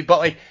 obviously,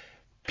 but,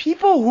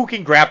 people who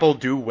can grapple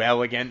do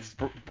well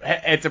against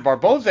Edson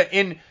Barbosa,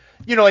 and,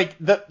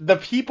 the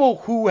people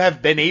who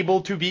have been able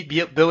to beat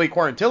Billy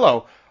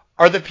Quarantillo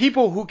are the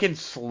people who can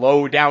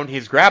slow down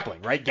his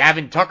grappling, right?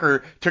 Gavin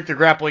Tucker took the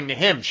grappling to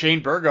him.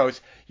 Shane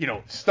Burgos,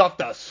 stuffed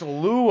a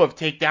slew of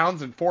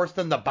takedowns and forced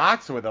them to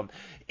box with him.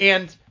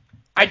 And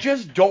I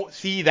just don't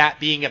see that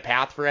being a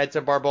path for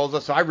Edson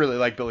Barbosa, so I really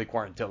like Billy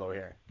Quarantillo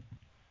here.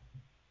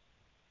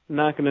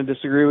 Not going to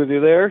disagree with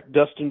you there.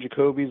 Dustin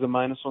Jacoby's a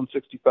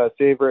 -165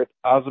 favorite.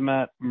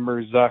 Azamat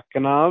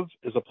Murzakanov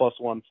is a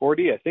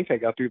 +140. I think I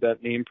got through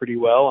that name pretty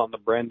well on the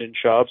Brandon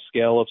Schaub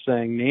scale of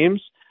saying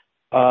names.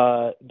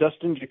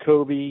 Dustin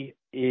Jacoby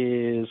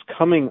is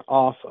coming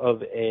off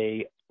of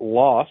a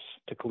loss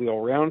to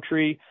Khalil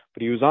Roundtree,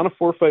 but he was on a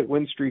 4-fight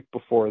win streak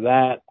before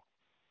that.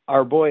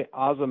 Our boy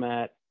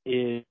Azamat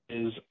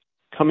is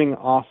coming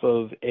off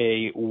of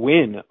a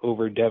win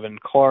over Devin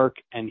Clark,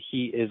 and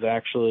he is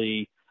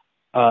actually,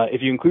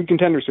 if you include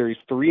Contender Series,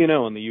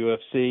 3-0 in the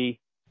UFC.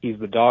 He's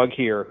the dog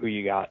here. Who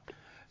you got?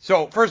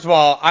 So, first of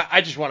all,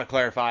 I just want to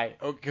clarify,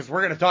 because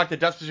we're going to talk to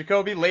Dustin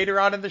Jacoby later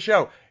on in the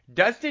show.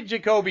 Dustin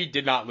Jacoby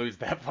did not lose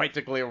that fight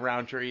to Khalil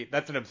Roundtree.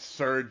 That's an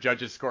absurd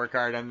judges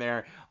scorecard in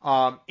there.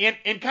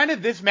 And kind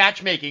of this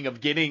matchmaking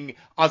of getting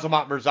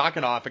Azamat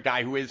Murzakanov, a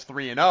guy who is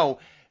 3-0,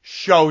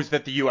 shows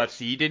that the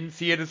UFC didn't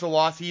see it as a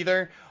loss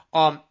either.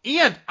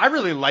 And I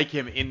really like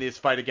him in this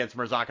fight against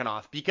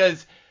Murzakanov,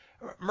 because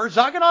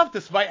Murzakanov,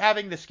 despite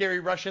having the scary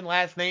Russian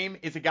last name,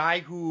 is a guy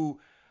who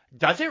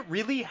doesn't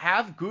really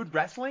have good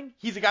wrestling.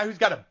 He's a guy who's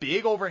got a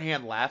big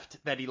overhand left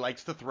that he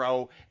likes to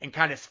throw and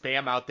kind of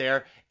spam out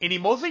there. And he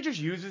mostly just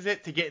uses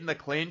it to get in the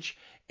clinch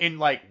and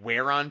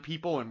wear on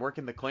people and work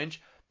in the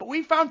clinch. But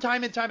we found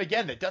time and time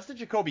again that Dustin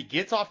Jacoby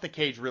gets off the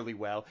cage really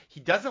well. He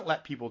doesn't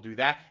let people do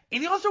that.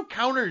 And he also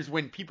counters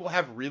when people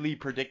have really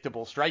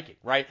predictable striking,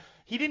 right?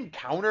 He didn't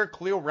counter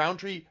Khalil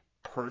Roundtree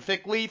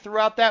perfectly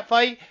throughout that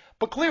fight,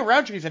 but Khalil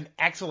Roundtree is an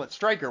excellent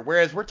striker,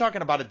 whereas we're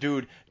talking about a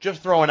dude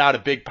just throwing out a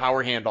big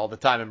power hand all the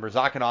time in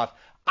Murzakanov.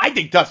 I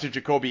think Dustin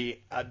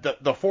Jacoby,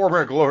 the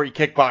former Glory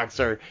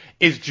kickboxer,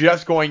 is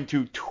just going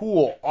to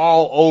tool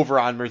all over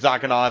on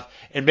Murzakanov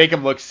and make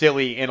him look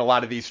silly in a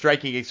lot of these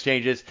striking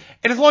exchanges.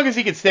 And as long as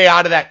he can stay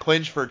out of that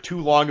clinch for too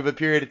long of a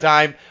period of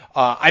time,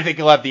 I think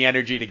he'll have the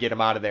energy to get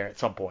him out of there at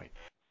some point.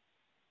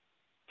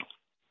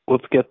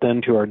 Let's get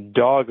then to our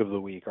dog of the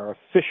week. Our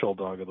official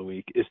dog of the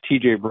week is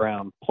TJ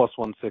Brown,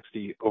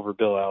 +160 over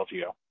Bill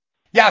Algeo.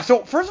 Yeah,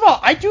 so first of all,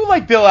 I do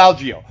like Bill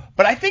Algeo,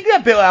 but I think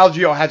that Bill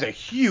Algeo has a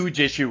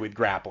huge issue with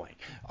grappling.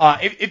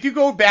 If you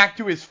go back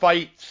to his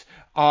fights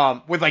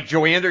with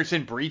Joe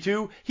Anderson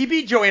Brito, he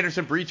beat Joe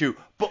Anderson Brito,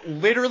 but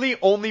literally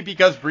only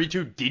because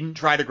Brito didn't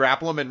try to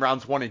grapple him in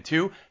rounds 1 and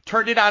 2,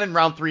 turned it on in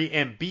round 3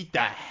 and beat the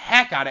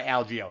heck out of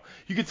Algeo.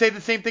 You could say the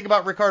same thing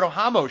about Ricardo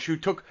Ramos, who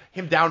took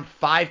him down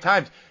 5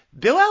 times.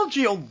 Bill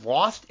Algeo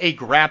lost a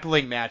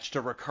grappling match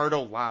to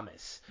Ricardo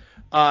Lamas.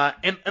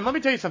 And let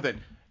me tell you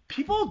something.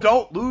 People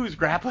don't lose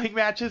grappling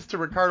matches to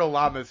Ricardo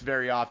Lamas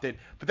very often,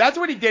 but that's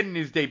what he did in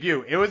his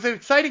debut. It was an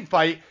exciting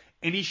fight,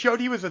 and he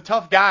showed he was a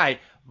tough guy,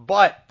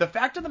 but the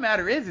fact of the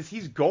matter is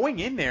he's going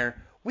in there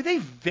with a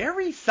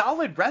very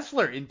solid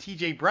wrestler in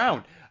TJ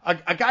Brown.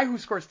 A guy who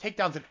scores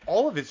takedowns in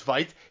all of his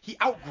fights. He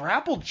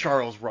out-grappled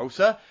Charles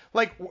Rosa.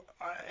 Like,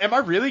 am I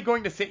really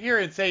going to sit here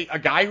and say a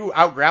guy who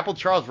out-grappled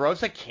Charles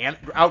Rosa can't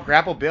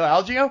out-grapple Bill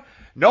Algeo?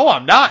 No,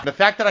 I'm not. The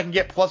fact that I can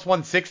get plus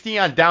 160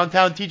 on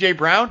downtown TJ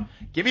Brown,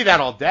 give me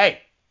that all day.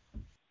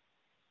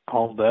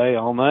 All day,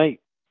 all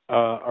night.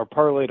 Our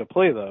parlay to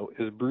play, though,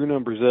 is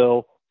Bruna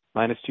Brasil,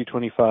 minus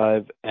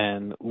 225,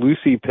 and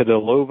Lucy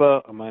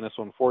Pedalova, a minus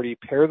 140.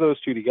 Pair those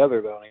two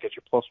together, though, and get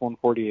your plus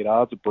 148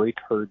 odds. Break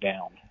her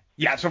down.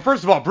 Yeah, so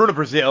first of all, Bruna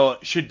Brasil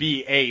should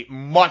be a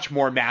much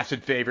more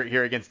massive favorite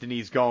here against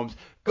Denise Gomes.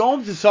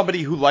 Gomes is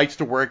somebody who likes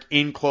to work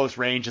in close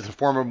range as a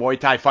former Muay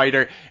Thai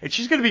fighter, and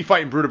she's going to be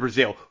fighting Bruna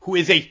Brasil, who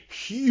is a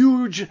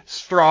huge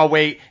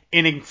strawweight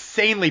and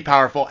insanely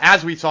powerful,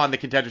 as we saw in the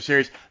Contender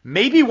Series.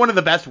 Maybe one of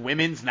the best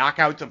women's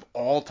knockouts of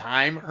all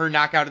time, her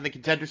knockout in the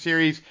Contender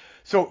Series.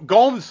 So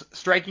Gomes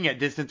striking at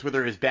distance with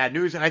her is bad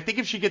news, and I think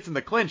if she gets in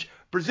the clinch,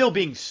 Brazil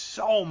being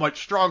so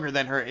much stronger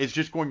than her is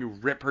just going to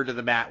rip her to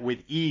the mat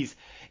with ease.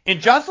 And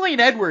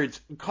Jocelyn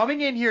Edwards coming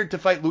in here to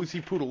fight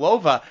Lucy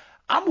Pudilova,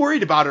 I'm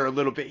worried about her a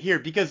little bit here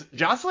because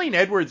Jocelyn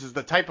Edwards is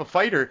the type of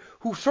fighter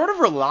who sort of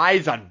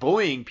relies on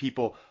bullying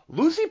people.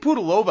 Lucy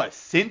Pudilova,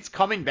 since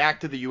coming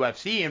back to the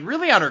UFC and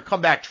really on her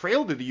comeback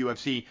trail to the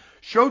UFC,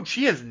 showed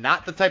she is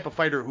not the type of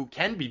fighter who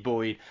can be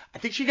bullied. I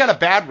think she got a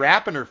bad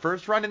rap in her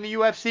first run in the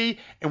UFC,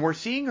 and we're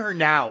seeing her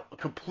now, a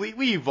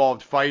completely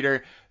evolved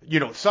fighter,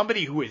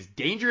 somebody who is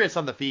dangerous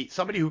on the feet,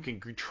 somebody who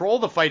can control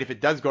the fight if it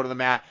does go to the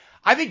mat.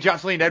 I think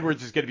Jocelyn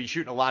Edwards is going to be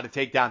shooting a lot of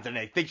takedowns, and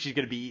I think she's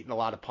going to be eating a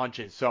lot of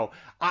punches. So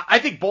I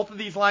think both of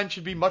these lines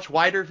should be much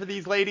wider for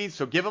these ladies.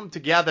 So give them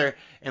together,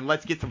 and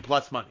let's get some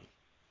plus money.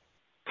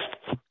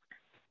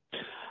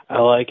 I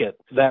like it.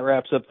 That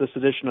wraps up this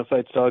edition of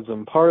Fights, Dogs,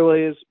 and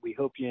Parlays. We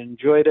hope you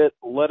enjoyed it.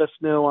 Let us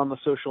know on the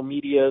social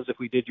medias if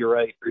we did you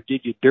right or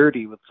did you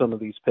dirty with some of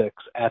these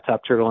picks at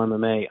Top Turtle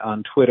MMA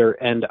on Twitter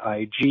and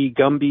IG.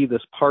 Gumby,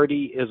 this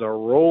party is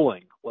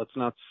a-rolling. Let's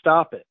not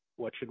stop it.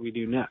 What should we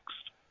do next?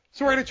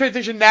 So we're going to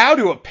transition now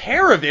to a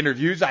pair of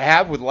interviews I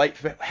have with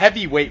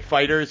heavyweight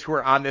fighters who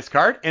are on this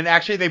card. And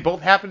actually, they both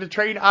happen to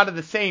train out of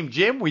the same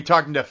gym. We're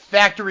talking to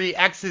Factory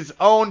X's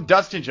own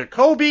Dustin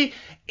Jacoby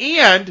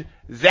and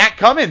Zak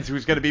Cummings,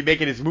 who's going to be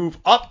making his move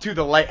up to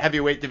the light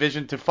heavyweight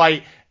division to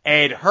fight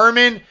Ed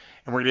Herman. And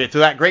we're going to get to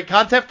that great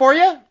content for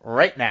you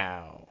right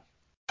now.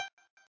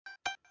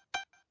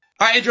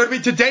 All right, joining me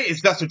today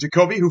is Dustin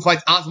Jacoby, who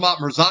fights Azamat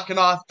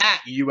Murzakanov at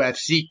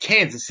UFC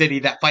Kansas City.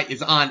 That fight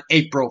is on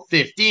April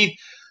 15th.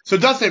 So,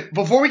 Dustin,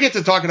 before we get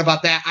to talking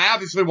about that, I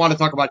obviously want to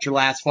talk about your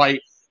last fight.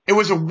 It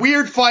was a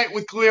weird fight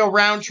with Khalil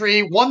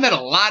Roundtree, one that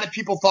a lot of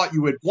people thought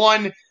you had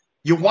won.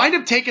 You wind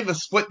up taking the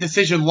split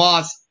decision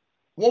loss.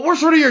 What were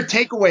sort of your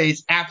takeaways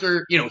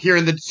after,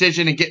 hearing the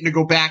decision and getting to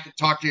go back and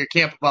talk to your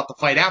camp about the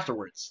fight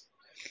afterwards?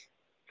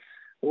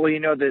 Well,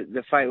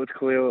 the fight with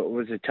Khalil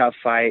was a tough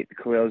fight.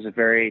 Khalil is a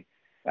very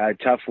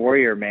tough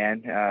warrior,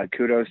 man.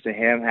 Kudos to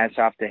him. Hats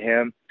off to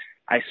him.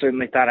 I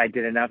certainly thought I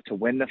did enough to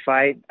win the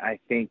fight. I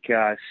think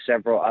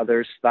several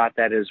others thought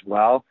that as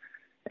well.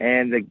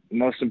 And the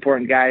most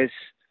important guys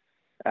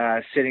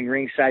sitting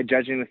ringside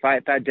judging the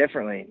fight thought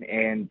differently.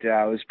 And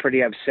it was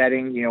pretty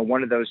upsetting.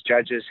 One of those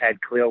judges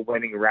had Khalil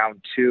winning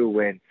round 2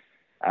 when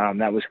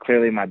that was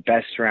clearly my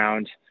best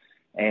round.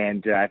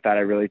 And I thought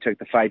I really took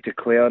the fight to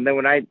Khalil. And then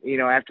when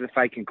after the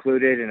fight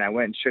concluded and I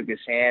went and shook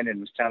his hand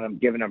and was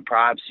giving him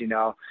props,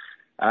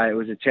 it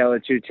was a tale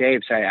of two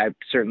tapes. I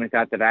certainly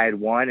thought that I had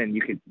won, and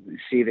you could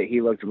see that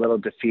he looked a little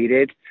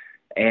defeated.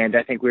 And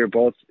I think we were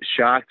both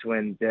shocked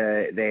when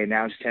they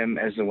announced him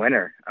as the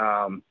winner.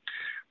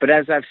 But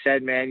as I've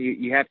said, man,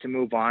 you have to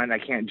move on. I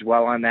can't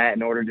dwell on that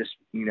in order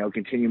to,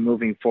 continue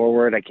moving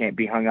forward. I can't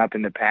be hung up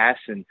in the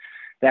past. And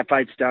that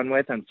fight's done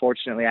with.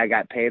 Unfortunately, I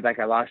got paid like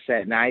I lost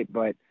that night.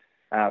 But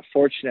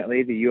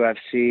fortunately, the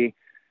UFC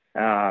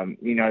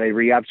they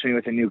re-upped me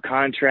with a new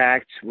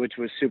contract, which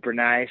was super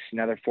nice,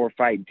 another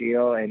 4-fight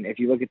deal. And if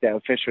you look at the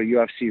official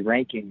UFC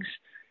rankings,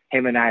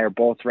 him and I are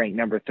both ranked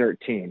number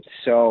 13.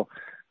 So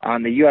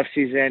on the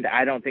UFC's end,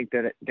 I don't think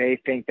that they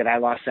think that I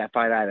lost that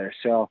fight either.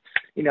 So,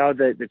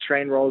 the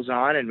train rolls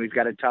on, and we've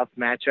got a tough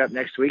matchup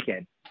next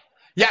weekend.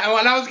 Yeah,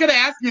 and I was going to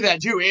ask you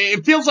that too.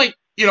 It feels like,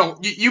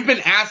 you've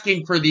been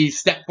asking for these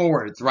step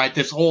forwards, right,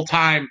 this whole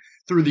time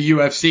through the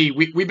UFC.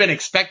 We've been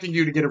expecting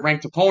you to get a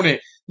ranked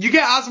opponent. You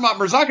get Azamat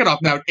Murzakanov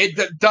now.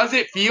 Does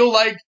it feel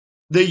like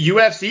the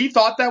UFC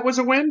thought that was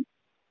a win?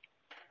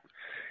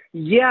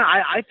 Yeah,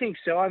 I think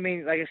so. I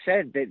mean, like I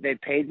said, they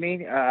paid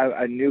me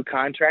a new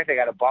contract. I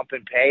got a bump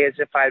in pay as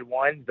if I'd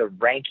won. The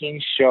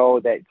rankings show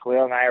that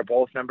Khalil and I are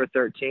both number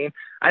 13.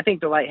 I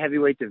think the light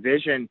heavyweight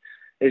division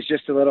is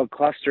just a little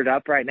clustered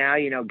up right now.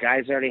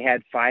 Guys already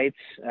had fights.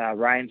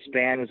 Ryan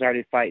Spann was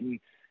already fighting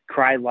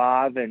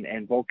Krylov,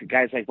 and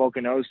guys like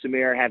Volkan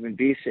Ozdemir having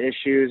visa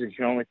issues and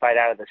can only fight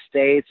out of the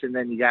States. And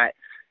then you got,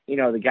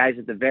 the guys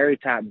at the very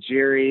top,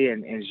 Jiri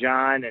and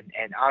Jean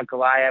and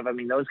Ankalaev. I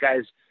mean, those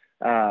guys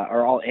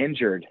are all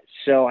injured.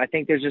 So I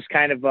think there's just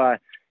kind of,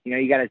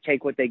 you got to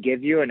take what they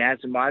give you. And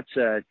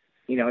Azamat's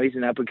he's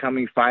an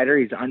up-and-coming fighter.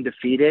 He's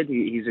undefeated.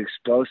 He's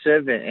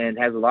explosive and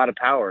has a lot of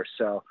power.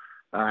 So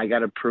I got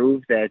to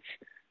prove that,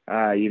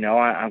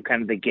 I'm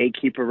kind of the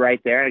gatekeeper right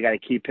there. And I got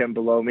to keep him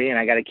below me, and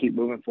I got to keep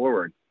moving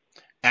forward.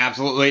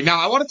 Absolutely. Now,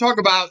 I want to talk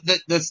about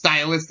the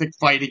stylistic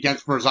fight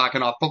against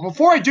Murzakanov. But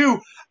before I do,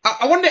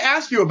 I wanted to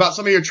ask you about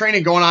some of your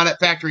training going on at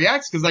Factory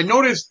X, because I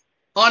noticed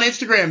on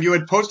Instagram you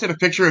had posted a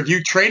picture of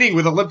you training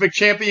with Olympic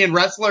champion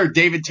wrestler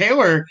David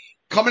Taylor,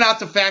 coming out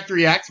to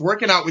Factory X,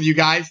 working out with you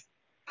guys.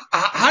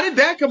 How did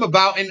that come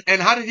about,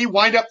 and how did he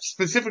wind up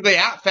specifically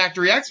at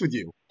Factory X with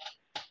you?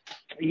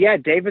 Yeah,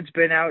 David's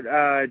been out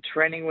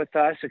training with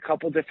us a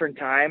couple different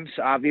times.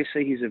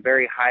 Obviously, he's a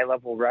very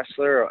high-level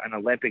wrestler, an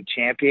Olympic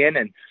champion,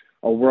 and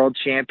a world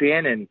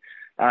champion, and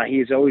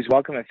he's always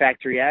welcome at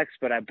Factory X.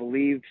 But I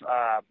believe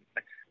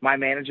my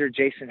manager,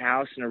 Jason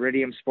House, and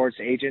Iridium Sports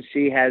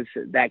Agency has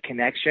that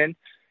connection.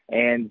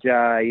 And,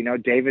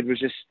 David was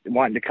just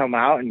wanting to come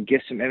out and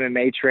get some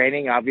MMA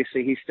training.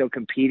 Obviously, he's still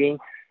competing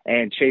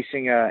and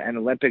chasing an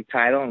Olympic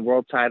title and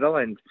world title,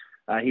 and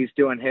he's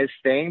doing his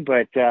thing.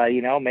 But,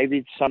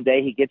 maybe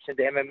someday he gets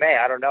into MMA.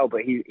 I don't know,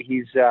 but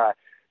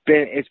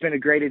it's been a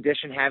great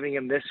addition having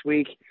him this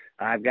week.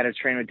 I've got to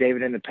train with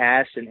David in the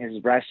past, and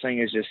his wrestling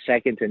is just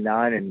second to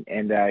none,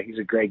 and he's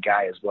a great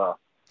guy as well.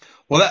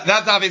 Well,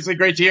 that's obviously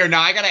great to hear.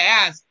 Now, I got to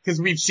ask, because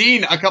we've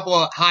seen a couple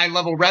of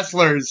high-level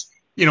wrestlers,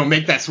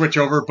 make that switch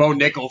over. Bo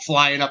Nickel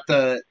flying up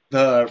the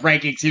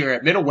rankings here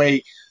at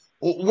middleweight.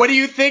 What do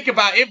you think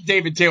about if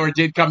David Taylor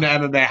did come to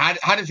MMA?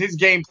 How does his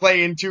game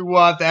play into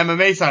the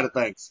MMA side of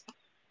things?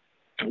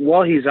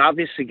 Well, he's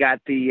obviously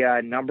got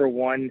the number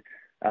one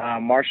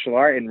martial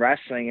art in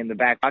wrestling in the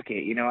back pocket,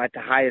 at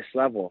the highest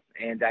level.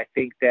 And I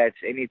think that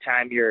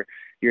anytime you're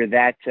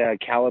that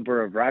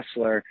caliber of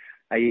wrestler,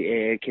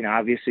 it can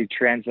obviously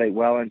translate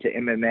well into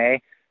MMA.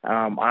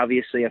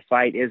 Obviously, a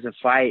fight is a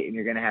fight, and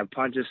you're going to have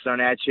punches thrown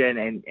at you,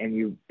 and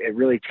it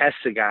really tests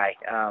a guy.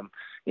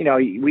 We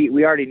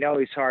already know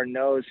he's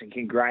hard-nosed and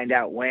can grind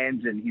out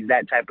wins, and he's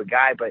that type of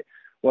guy, but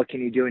what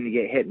can you do when you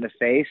get hit in the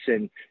face?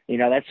 And,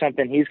 that's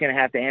something he's going to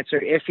have to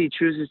answer if he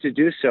chooses to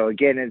do so.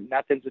 Again,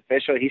 nothing's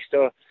official. He's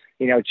still,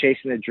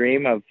 chasing the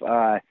dream of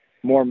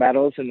more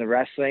medals in the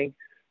wrestling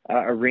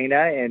arena,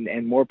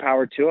 and more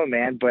power to him,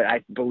 man. But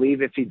I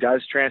believe if he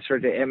does transfer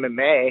to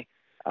MMA,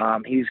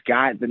 he's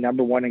got the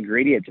number one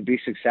ingredient to be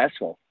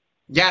successful.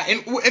 Yeah,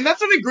 and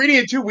that's an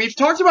ingredient, too. We've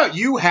talked about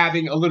you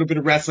having a little bit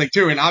of wrestling,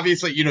 too. And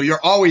obviously, you're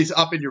always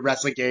up in your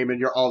wrestling game and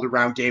your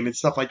all-around game and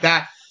stuff like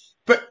that.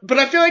 But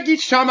I feel like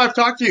each time I've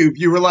talked to you,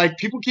 you were like,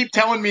 people keep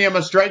telling me I'm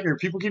a striker.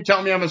 People keep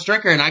telling me I'm a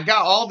striker. And I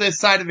got all this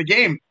side of the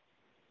game.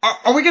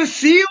 Are we going to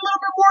see a little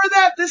bit more of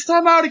that this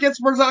time out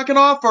against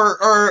Murzakanov?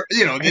 Or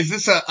is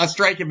this a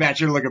striking match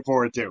you're looking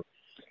forward to?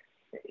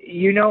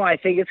 I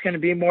think it's going to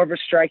be more of a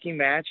striking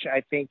match.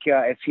 I think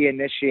if he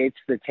initiates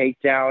the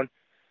takedown,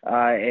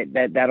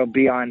 that'll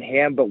be on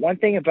him. But one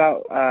thing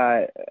about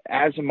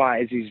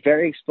Azamat is he's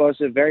very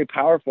explosive, very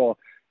powerful.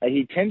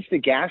 He tends to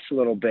gas a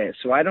little bit.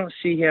 So I don't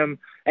see him,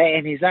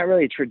 and he's not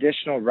really a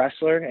traditional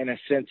wrestler in a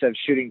sense of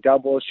shooting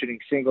doubles, shooting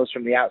singles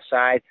from the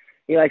outside.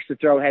 He likes to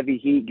throw heavy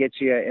heat, get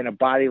you in a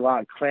body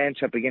lock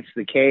clinch up against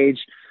the cage.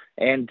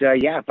 And,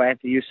 if I have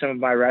to use some of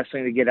my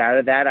wrestling to get out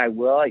of that, I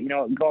will.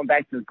 Going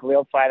back to the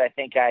Khalil fight, I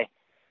think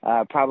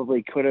I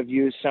probably could have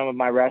used some of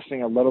my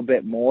wrestling a little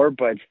bit more.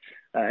 But,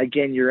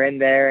 again, you're in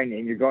there and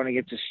you're going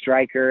against a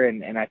striker,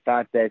 and I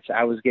thought that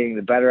I was getting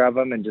the better of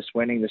him and just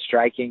winning the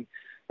striking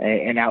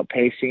and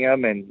outpacing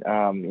him. And,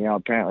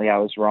 apparently I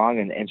was wrong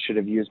and should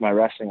have used my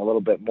wrestling a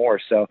little bit more.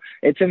 So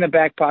it's in the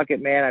back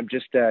pocket, man. I'm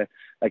just a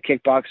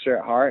kickboxer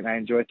at heart, and I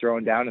enjoy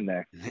throwing down in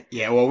there.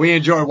 Yeah, well, we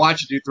enjoy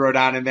watching you throw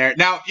down in there.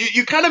 Now,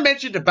 you kind of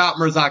mentioned about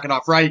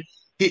Murzakanov, right?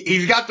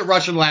 He's got the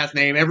Russian last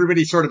name.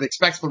 Everybody sort of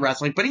expects the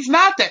wrestling, but he's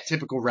not that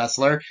typical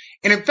wrestler.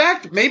 And in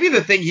fact, maybe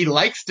the thing he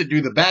likes to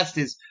do the best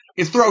is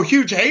throw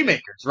huge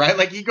haymakers, right?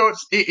 Like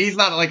he's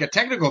not like a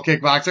technical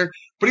kickboxer,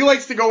 but he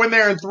likes to go in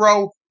there and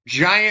throw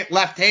giant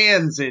left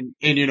hands and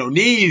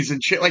knees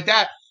and shit like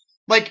that.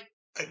 Like,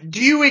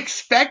 do you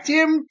expect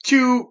him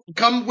to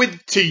come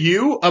to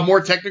you, a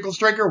more technical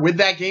striker, with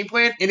that game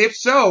plan? And if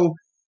so,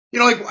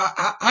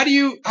 how do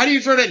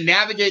you sort of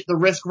navigate the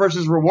risk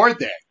versus reward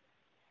there?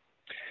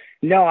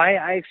 No,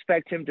 I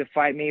expect him to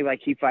fight me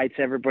like he fights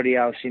everybody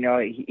else. He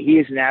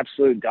is an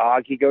absolute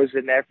dog. He goes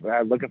in there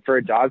looking for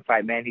a dog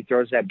fight, man. He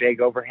throws that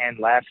big overhand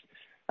left,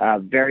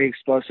 very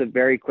explosive,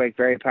 very quick,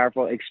 very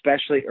powerful,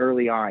 especially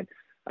early on.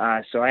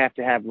 So I have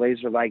to have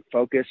laser-like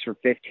focus for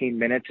 15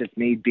 minutes if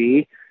need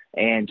be,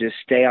 and just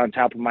stay on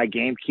top of my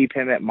game, keep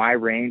him at my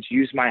range,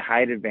 use my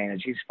height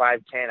advantage. He's 5'10",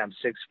 I'm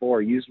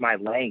 6'4", use my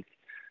length,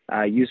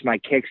 use my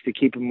kicks to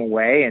keep him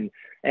away.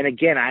 And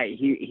again,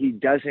 he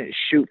doesn't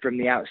shoot from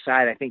the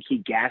outside. I think he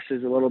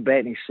gasses a little bit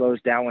and he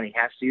slows down when he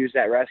has to use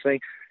that wrestling.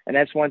 And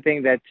that's one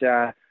thing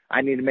that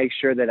I need to make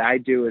sure that I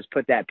do is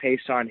put that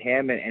pace on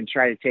him and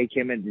try to take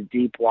him into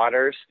deep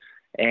waters.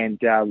 And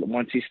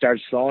once he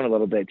starts slowing a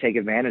little bit, take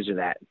advantage of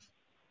that.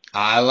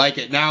 I like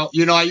it. Now,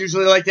 I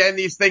usually like to end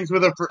these things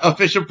with an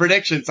official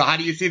prediction. So how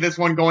do you see this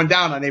one going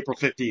down on April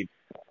 15th?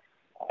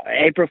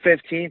 April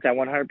 15th, I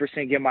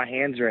 100% get my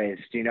hands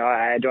raised. You know,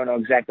 I don't know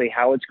exactly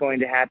how it's going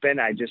to happen.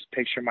 I just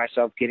picture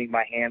myself getting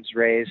my hands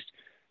raised.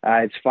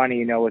 It's funny,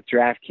 you know, with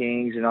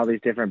DraftKings and all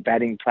these different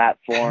betting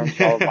platforms,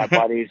 all of my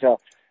buddies,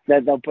 they'll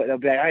be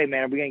like, hey,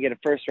 man, are we going to get a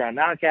first-round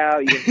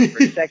knockout? You going to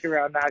get a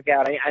second-round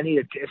knockout? I need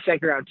a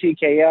second-round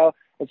TKO.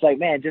 It's like,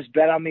 man, just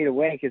bet on me to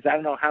win, because I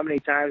don't know how many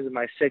times in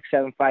my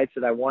 6-7 fights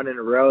that I won in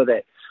a row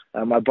that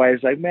my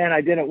buddy's like, man,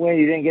 I didn't win.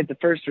 You didn't get the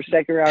first or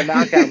second round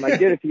knockout. I'm like,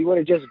 dude, if you would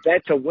have just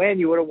bet to win,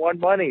 you would have won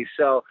money.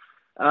 So,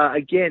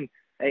 again,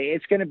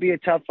 it's going to be a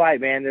tough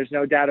fight, man. There's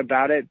no doubt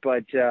about it.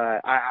 But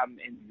I'm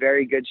in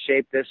very good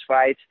shape this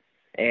fight.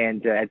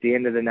 And at the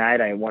end of the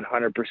night, I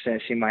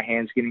 100% see my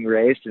hands getting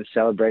raised and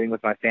celebrating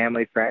with my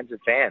family, friends, and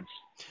fans.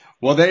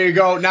 Well, there you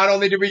go. Not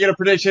only did we get a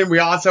prediction, we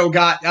also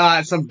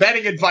got some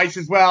betting advice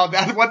as well.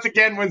 That, once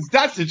again, was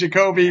Dustin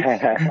Jacoby,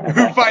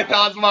 who fights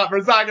Azamat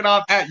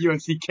Murzakanov at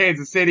UFC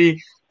Kansas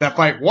City. That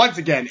fight, once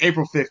again,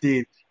 April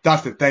 15th.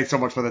 Dustin, thanks so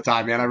much for the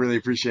time, man. I really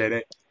appreciate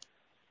it.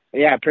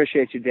 Yeah, I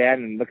appreciate you,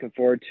 Dan, and looking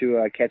forward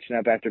to catching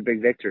up after a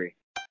big victory.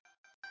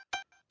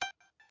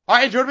 All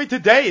right, joining me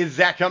today is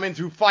Zak Cummings,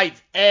 who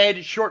fights Ed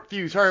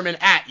Shortfuse Herman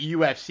at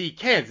UFC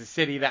Kansas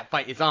City. That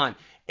fight is on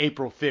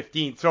April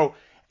 15th. So,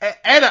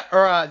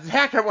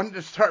 Zak, I wanted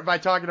to start by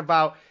talking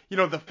about, you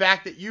know, the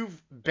fact that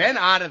you've been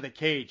out of the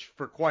cage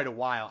for quite a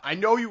while. I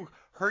know you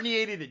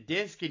herniated a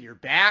disc in your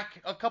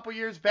back a couple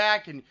years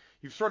back, and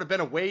you've sort of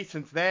been away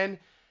since then.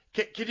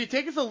 Can you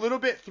take us a little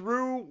bit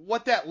through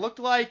what that looked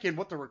like and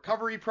what the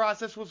recovery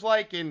process was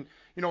like, and,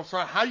 you know,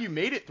 sort of how you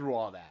made it through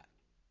all that?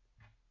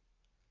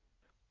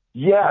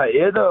 Yeah,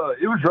 it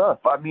was rough.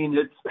 I mean,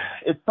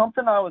 it's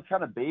something I was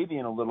kind of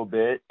babying a little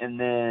bit, and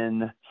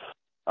then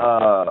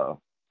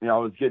you know, I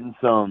was getting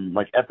some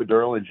like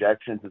epidural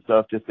injections and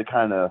stuff just to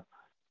kind of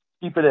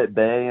keep it at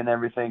bay and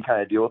everything,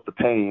 kind of deal with the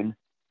pain,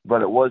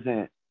 but it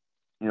wasn't,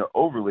 you know,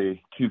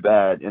 overly too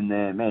bad. And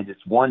then, man,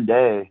 just one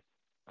day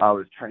I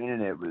was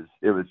training,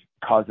 it was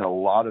causing a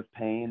lot of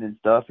pain and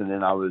stuff, and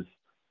then I was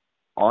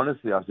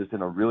just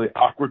in a really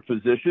awkward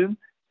position,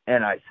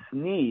 and I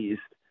sneezed.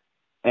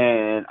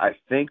 And I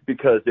think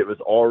because it was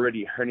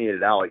already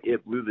herniated out, like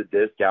it blew the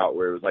disc out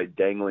where it was like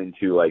dangling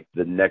to like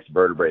the next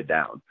vertebrae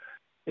down.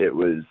 It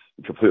was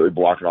completely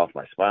blocking off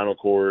my spinal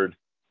cord.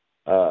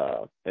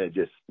 And it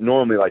just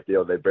normally like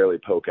they barely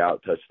poke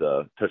out, touch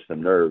the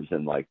nerves,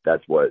 and like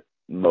that's what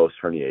most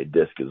herniated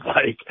disc is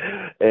like.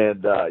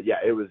 And yeah,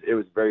 it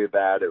was very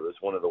bad. It was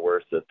one of the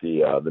worst that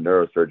the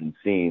neurosurgeon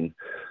seen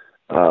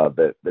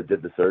that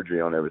did the surgery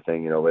on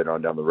everything, you know, later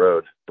on down the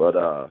road.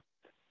 But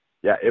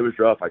yeah, it was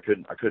rough. I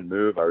couldn't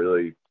move. I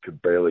really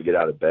could barely get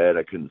out of bed.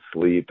 I couldn't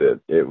sleep.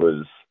 It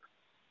was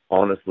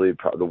honestly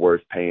probably the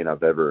worst pain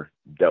I've ever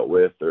dealt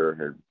with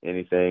or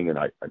anything. And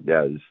it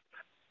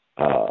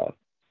was,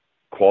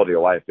 quality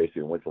of life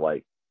basically went to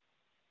like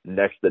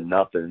next to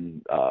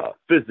nothing,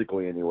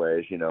 physically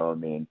anyways, you know. I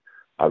mean,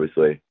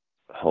 obviously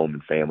home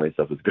and family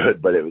stuff was good,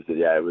 but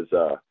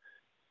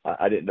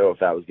I didn't know if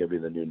that was going to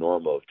be the new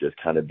normal, of just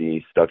kind of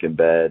be stuck in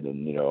bed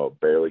and, you know,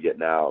 barely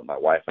getting out. My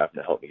wife having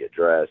to help me get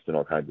dressed and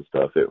all kinds of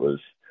stuff. It was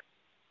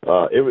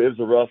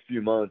a rough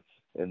few months.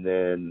 And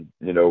then,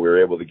 you know, we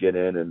were able to get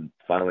in and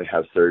finally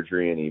have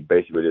surgery. And he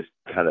basically just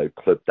kind of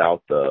clipped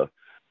out the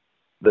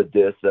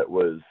disc that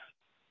was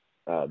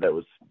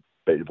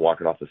basically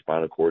blocking off the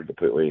spinal cord,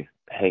 completely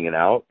hanging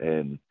out.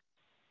 And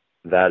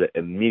that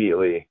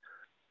immediately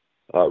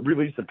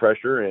released some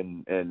pressure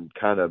and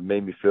kind of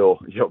made me feel,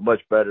 you know, much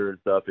better and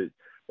stuff.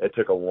 It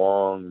took a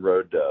long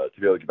road to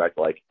be able to get back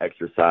to like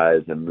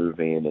exercise and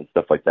moving and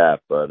stuff like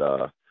that.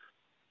 But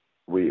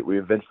we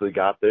eventually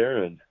got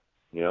there, and,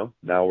 you know,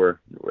 now we're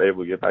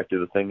able to get back to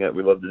the thing that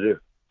we love to do.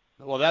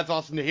 Well, that's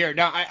awesome to hear.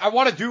 Now, I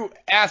want to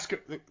ask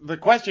the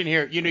question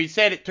here. You know, you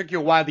said it took you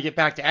a while to get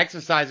back to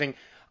exercising.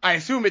 I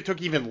assume it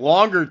took even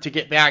longer to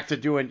get back to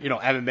doing, you know,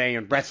 MMA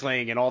and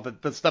wrestling and all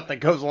the stuff that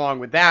goes along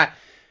with that.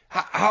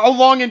 How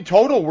long in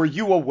total were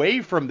you away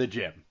from the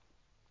gym?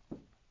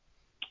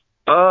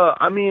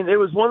 I mean, it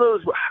was one of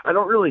those, I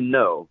don't really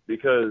know,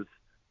 because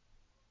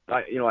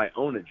I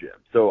own a gym.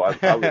 So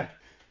I was,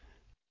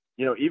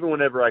 you know, even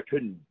whenever I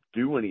couldn't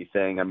do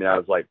anything, I mean, I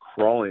was like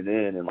crawling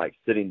in and like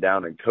sitting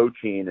down and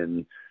coaching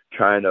and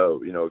trying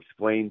to, you know,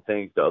 explain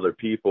things to other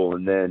people.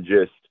 And then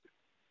just,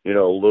 you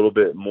know, a little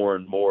bit more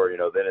and more, you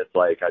know, then it's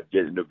like I'd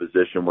get into a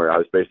position where I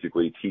was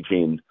basically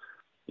teaching,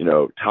 you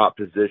know, top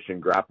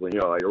position grappling, you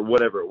know, like, or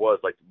whatever it was,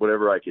 like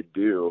whatever I could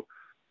do.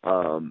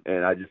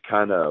 And I just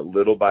kind of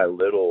little by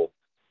little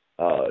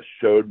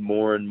showed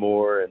more and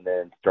more, and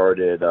then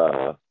started,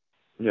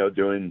 you know,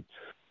 doing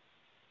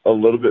a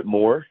little bit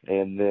more.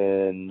 And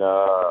then,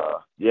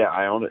 yeah,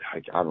 I own it.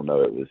 I don't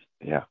know. It was,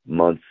 yeah,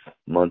 months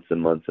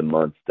and months and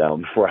months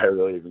down before I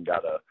really even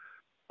got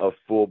a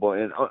full blown.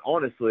 And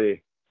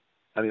honestly,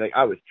 I mean, like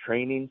I was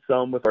training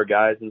some with our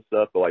guys and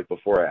stuff, but like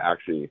before I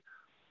actually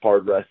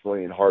hard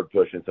wrestling and hard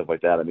push and stuff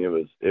like that, I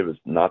mean, it was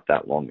not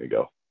that long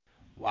ago.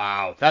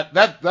 Wow,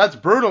 that's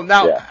brutal.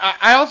 Now, yeah.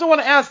 I also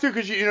want to ask too,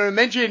 because you know, you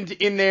mentioned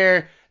in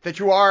there that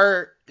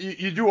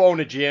you do own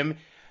a gym.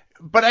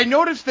 But I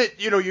noticed that,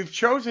 you've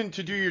chosen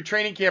to do your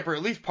training camp, or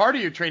at least part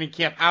of your training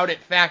camp, out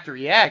at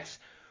Factory X.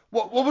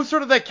 What was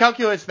sort of the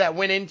calculus that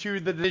went into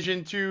the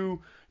decision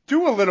to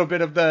do a little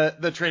bit of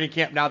the training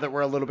camp now that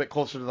we're a little bit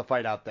closer to the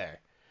fight out there?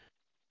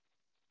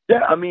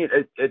 Yeah, I mean,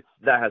 it's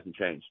that hasn't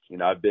changed.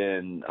 I've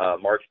been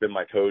Mark's been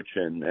my coach,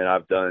 and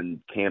I've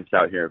done camps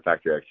out here in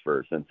Factory X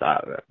since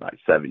like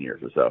 7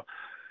 years or so.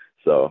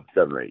 So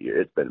 7 or 8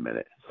 years. It's been a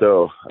minute.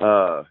 So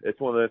it's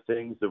one of those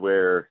things that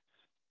where,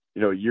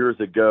 years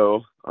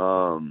ago,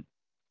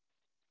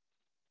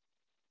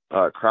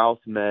 Kraus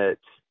met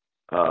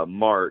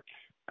Mark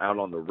out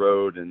on the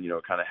road and,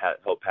 kind of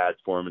helped pads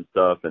for him and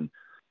stuff. And,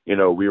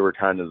 we were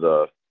kind of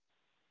the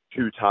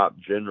two top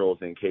generals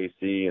in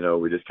KC.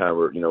 We just kind of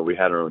were, we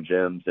had our own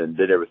gyms and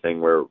did everything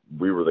where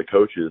we were the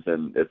coaches.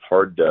 And it's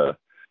hard to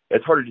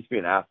just be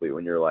an athlete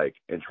when you're like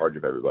in charge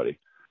of everybody.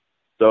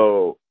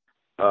 So,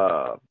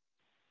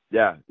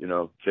 yeah,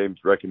 James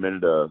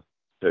recommended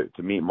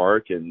to meet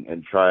Mark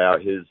and try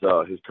out his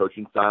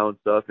coaching style and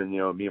stuff. And,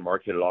 me and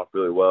Mark hit it off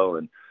really well.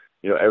 And,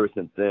 ever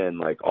since then,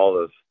 like all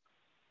of,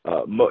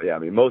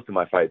 most of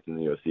my fights in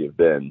the UFC have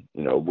been,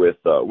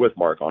 with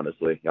Mark,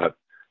 honestly.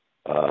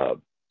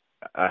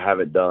 I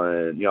haven't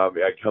done,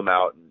 I come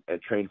out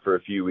and train for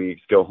a few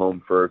weeks, go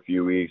home for a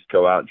few weeks,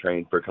 go out and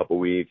train for a couple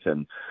weeks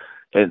and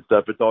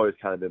stuff. It's always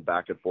kind of been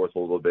back and forth a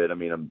little bit. I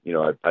mean,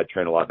 I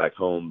train a lot back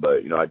home, but,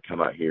 I'd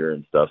come out here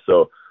and stuff.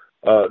 So,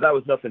 that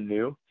was nothing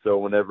new. So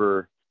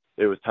whenever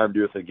it was time to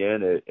do this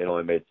again, it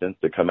only made sense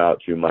to come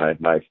out to my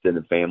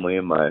extended family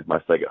and my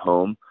second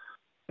home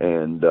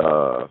and,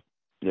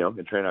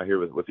 and train out here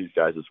with these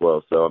guys as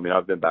well. So, I mean,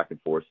 I've been back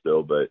and forth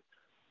still, but,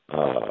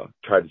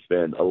 tried to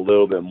spend a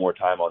little bit more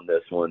time on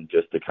this one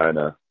just to kind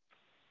of,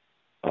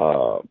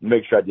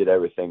 make sure I did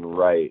everything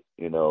right,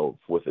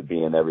 with it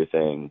being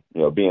everything,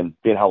 being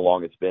how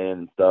long it's been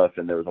and stuff.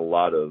 And there was a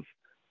lot of,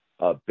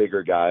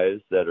 bigger guys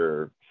that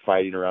are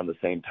fighting around the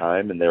same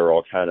time, and they were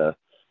all kind of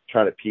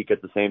trying to peak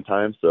at the same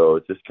time. So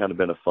it's just kind of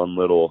been a fun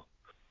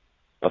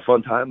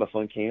time, a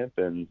fun camp,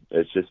 and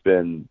it's just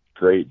been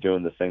great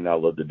doing the thing that I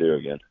love to do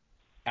again.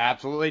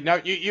 Absolutely. Now,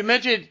 you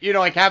mentioned,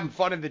 like having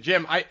fun in the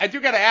gym. I do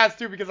got to ask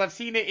too, because I've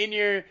seen it in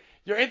your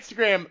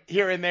Instagram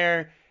here and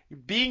there,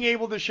 being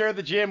able to share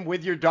the gym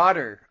with your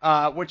daughter,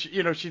 which,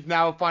 she's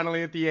now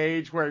finally at the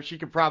age where she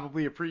can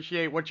probably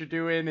appreciate what you're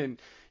doing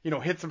and,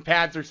 hit some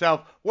pads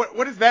herself.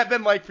 What has that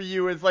been like for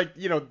you as like,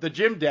 the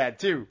gym dad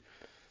too?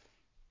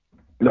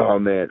 No,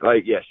 man.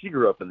 Like, yeah, she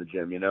grew up in the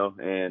gym,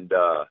 and,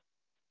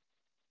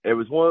 it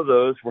was one of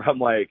those where I'm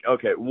like,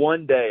 okay,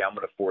 one day I'm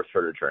going to force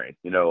her to train,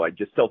 like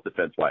just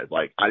self-defense wise.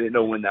 Like, I didn't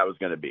know when that was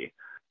going to be.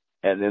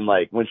 And then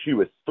like when she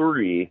was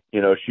 3,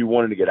 she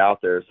wanted to get out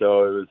there.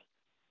 So it was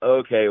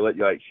okay.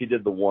 Like she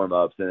did the warm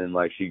ups and then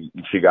like she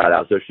got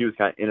out. So she was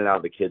kind of in and out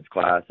of the kids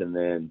class. And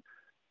then,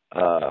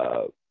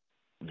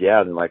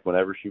 then like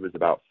whenever she was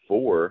about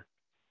 4,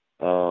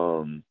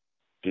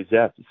 she's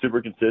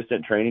super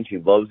consistent training. She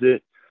loves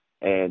it.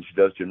 And she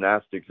does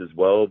gymnastics as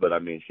well. But I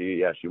mean,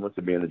 she wants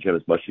to be in the gym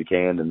as much as she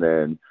can. And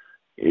then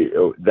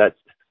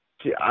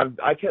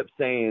I kept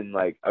saying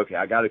like, okay,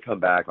 I got to come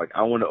back. Like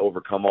I want to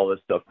overcome all this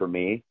stuff for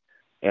me.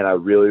 And I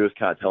really was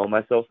kind of telling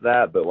myself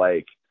that, but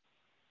like,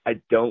 I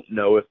don't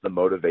know if the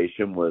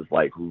motivation was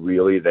like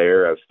really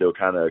there. I was still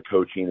kind of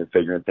coaching and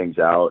figuring things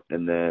out.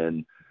 And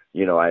then,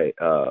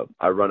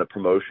 I run a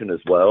promotion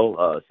as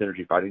well,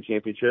 Synergy Fighting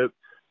Championship.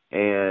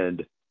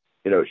 And,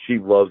 she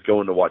loves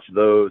going to watch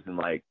those and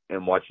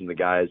watching the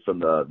guys from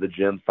the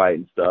gym fight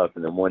and stuff.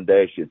 And then one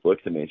day she just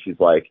looks at me and she's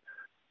like,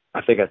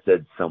 I think I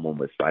said someone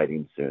was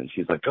fighting soon.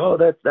 She's like, oh,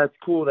 that's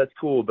cool. That's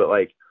cool. But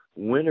like,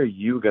 when are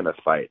you going to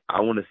fight?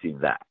 I want to see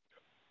that.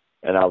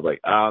 And I was like,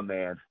 oh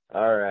man.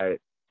 All right.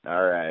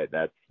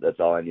 That's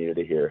all I needed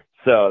to hear.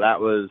 So that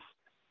was,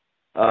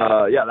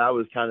 that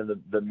was kind of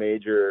the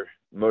major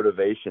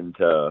motivation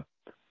to,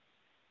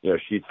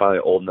 she's finally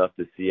old enough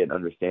to see it and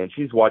understand.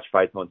 She's watched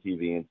fights on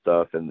TV and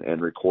stuff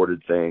and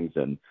recorded things.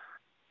 And,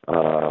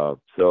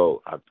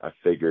 so I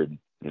figured,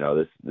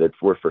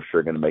 we're for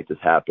sure going to make this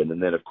happen.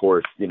 And then of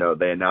course, they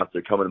announced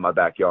they're coming to my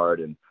backyard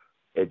and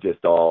it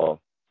just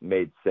all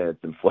made sense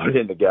and flowed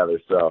in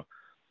together. So,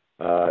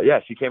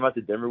 she came out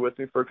to Denver with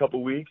me for a couple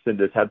of weeks and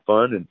just had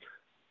fun. And,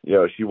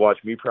 she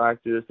watched me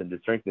practice and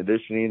did strength and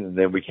conditioning. And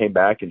then we came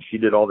back and she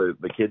did all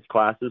the kids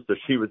classes. So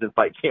she was in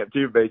fight camp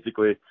too,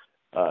 basically.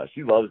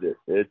 She loves it.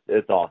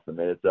 It's awesome.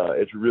 And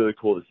it's really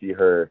cool to see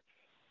her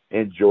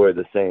enjoy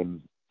the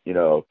same,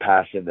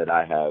 passion that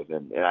I have.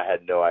 And I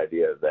had no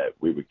idea that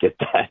we would get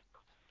that.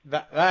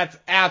 That's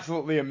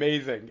absolutely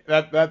amazing.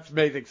 That's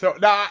amazing. So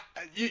now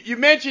you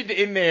mentioned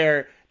in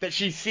there that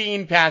she's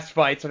seen past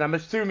fights, and I'm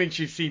assuming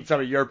she's seen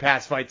some of your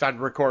past fights on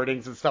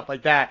recordings and stuff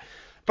like that.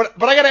 But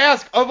I gotta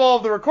ask, of all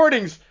of the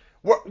recordings,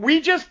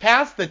 we just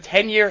passed the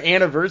 10-year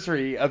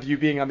anniversary of you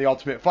being on The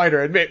Ultimate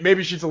Fighter, and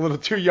maybe she's a little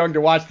too young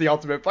to watch The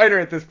Ultimate Fighter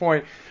at this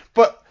point.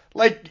 But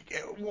like,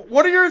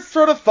 what are your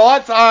sort of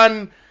thoughts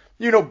on,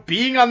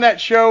 being on that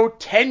show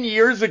 10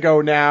 years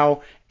ago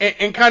now,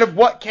 and kind of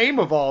what came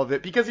of all of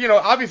it? Because,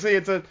 obviously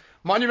it's a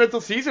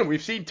monumental season.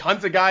 We've seen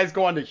tons of guys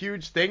go on to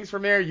huge things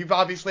from there. You've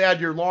obviously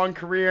had your long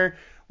career.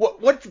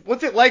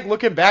 What's it like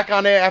looking back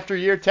on it after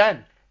year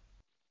 10?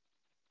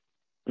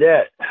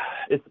 Yeah,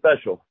 it's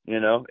special.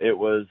 It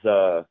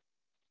was.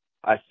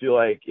 I feel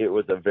like it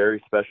was a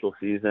very special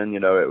season.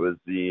 It was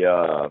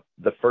the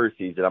first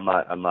season. I'm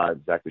not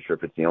exactly sure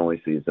if it's the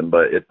only season,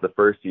 but it's the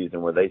first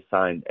season where they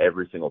signed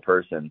every single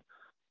person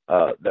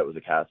that was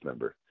a cast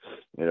member.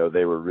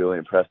 They were really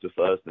impressed with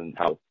us and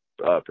how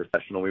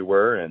professional we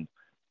were, and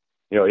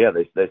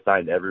they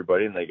signed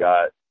everybody, and they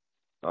got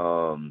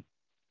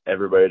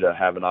everybody to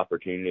have an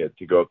opportunity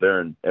to go up there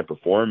and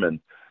perform. And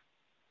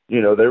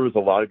there was a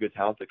lot of good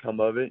talent that come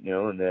of it,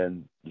 and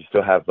then you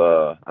still have,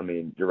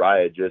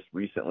 Uriah just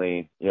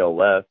recently,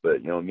 left,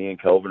 but, me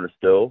and Kelvin are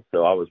still.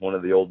 So I was one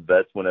of the old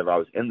vets whenever I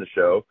was in the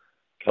show.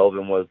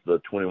 Kelvin was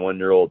the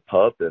 21-year-old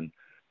pup, and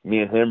me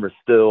and him are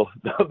still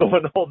the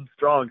one holding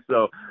strong.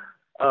 So,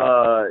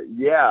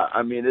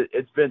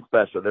 it's been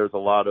special. There was a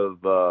lot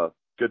of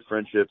good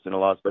friendships and a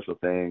lot of special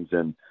things,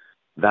 and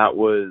that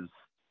was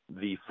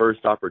the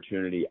first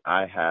opportunity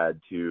I had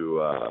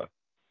to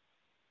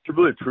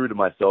really prove to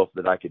myself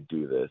that I could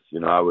do this.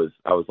 I was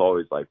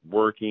always like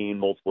working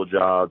multiple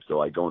jobs, so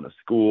like going to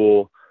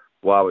school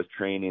while I was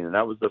training, and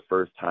that was the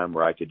first time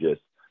where I could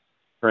just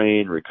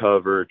train,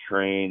 recover,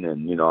 train,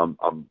 and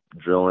I'm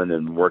drilling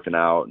and working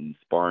out and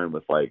sparring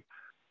with like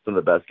some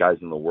of the best guys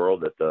in the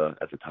world at the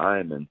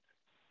time, and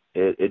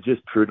it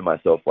just proved to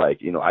myself like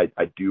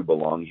I do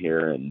belong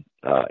here, and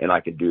I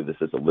could do this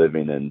as a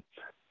living, and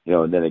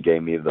and then it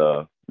gave me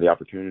the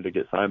opportunity to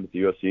get signed with the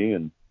UFC,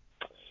 and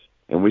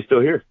we're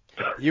still here.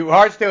 You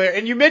are still here.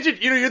 And you mentioned,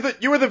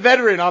 you were the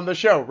veteran on the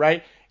show,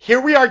 right? Here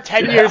we are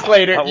 10 years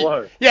later. I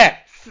was. Yeah.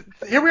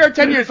 Here we are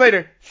 10 years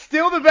later,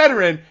 still the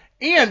veteran.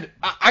 And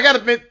I got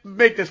to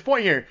make this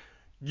point here.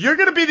 You're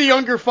going to be the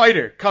younger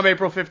fighter come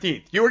April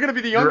 15th. You are going to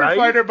be the younger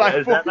fighter by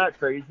Is that not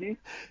crazy?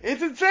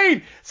 It's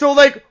insane. So,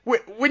 like,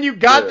 when you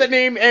got the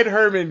name Ed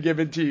Herman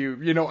given to you,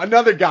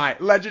 another guy,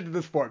 legend of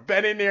the sport,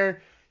 been in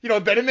there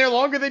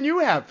longer than you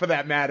have, for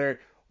that matter.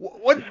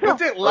 What's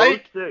it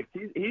like? 06.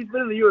 He's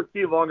been in the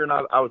UFC longer than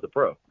I was a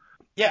pro.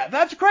 Yeah,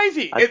 that's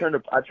crazy. I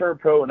turned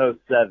pro in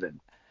 07,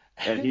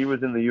 and he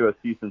was in the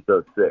UFC since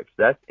 06.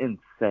 That's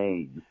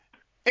insane.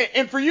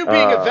 And for you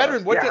being a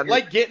veteran, what's it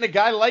like getting a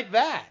guy like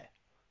that?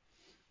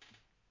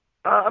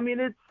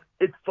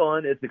 It's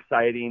fun. It's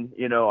exciting.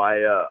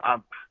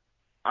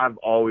 I've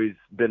always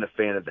been a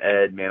fan of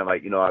Ed, man.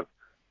 Like,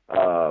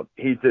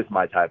 he's just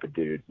my type of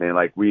dude, man.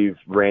 Like, we've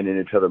ran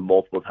into each other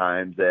multiple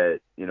times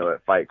at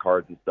fight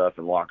cards and stuff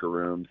in locker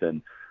rooms,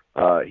 and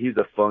he's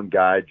a fun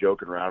guy,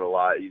 joking around a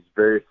lot. He's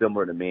very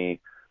similar to me.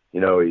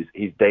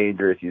 He's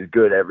dangerous. He's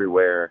good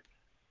everywhere.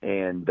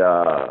 And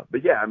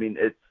but yeah,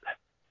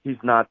 he's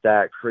not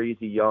that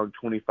crazy young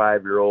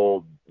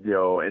 25-year-old,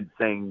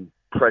 insane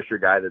pressure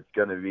guy that's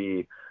gonna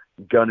be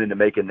gunning to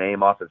make a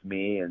name off of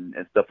me and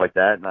stuff like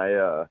that. And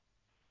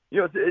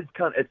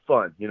it's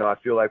fun. I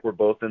feel like we're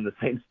both in the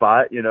same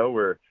spot,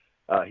 where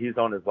he's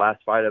on his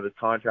last fight of his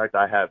contract.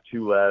 I have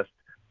 2 left.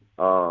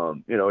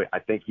 I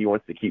think he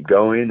wants to keep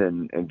going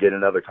and get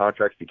another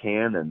contract if he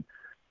can. And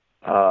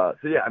so,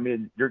 yeah,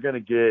 you're going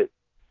to get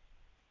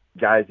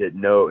guys that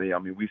know,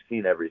 we've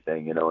seen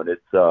everything, and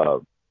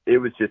it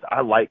was just,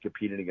 I like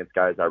competing against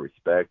guys I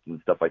respect and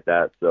stuff like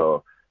that.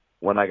 So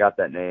when I got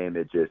that name,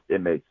 it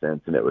made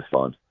sense, and it was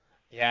fun.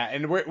 Yeah,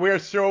 and we're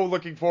so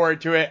looking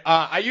forward to it.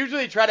 I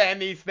usually try to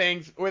end these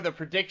things with a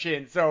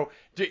prediction. So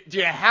do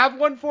you have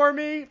one for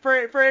me for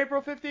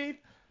April 15th?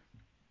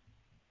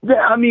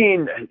 Yeah,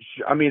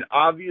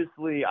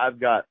 obviously I've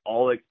got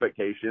all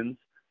expectations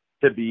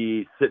to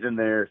be sitting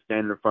there,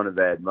 standing in front of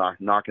Ed,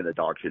 knocking the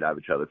dog shit out of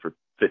each other for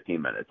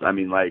 15 minutes.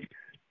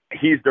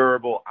 He's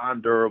durable,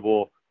 I'm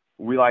durable.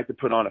 We like to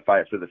put on a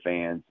fight for the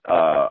fans.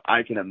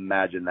 I can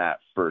imagine that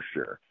for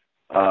sure.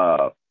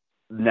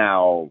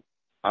 Now,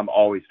 I'm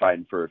always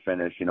fighting for a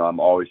finish. I'm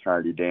always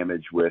trying to do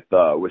damage with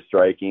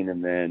striking,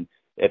 and then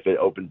if it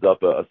opens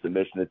up a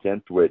submission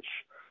attempt, which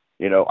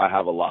I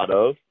have a lot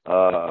of.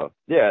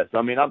 Yeah, so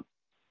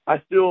I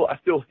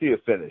still see a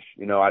finish.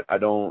 I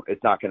don't.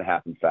 It's not going to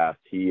happen fast.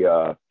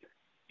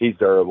 He's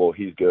durable.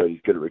 He's good.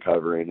 He's good at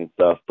recovering and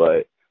stuff.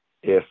 But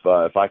if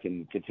I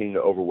can continue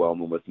to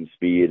overwhelm him with some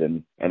speed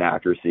and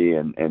accuracy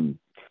and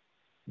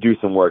do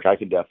some work, I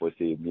can definitely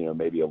see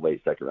maybe a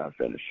late second round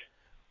finish.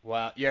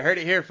 Well, you heard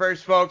it here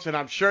first, folks, and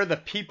I'm sure the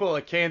people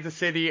of Kansas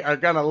City are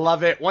going to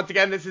love it. Once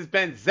again, this has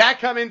been Zak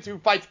Cummings, who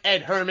fights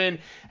Ed Herman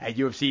at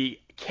UFC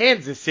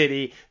Kansas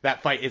City.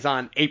 That fight is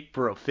on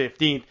April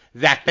 15th.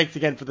 Zak, thanks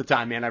again for the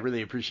time, man. I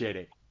really appreciate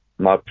it.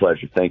 My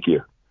pleasure. Thank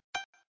you.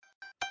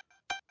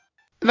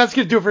 And that's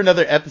going to do it for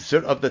another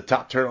episode of the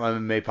Top Turtle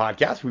MMA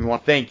podcast. We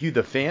want to thank you,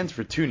 the fans,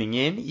 for tuning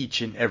in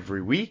each and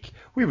every week.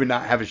 We would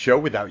not have a show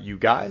without you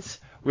guys.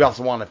 We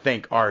also want to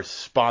thank our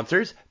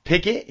sponsors,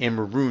 Pickett and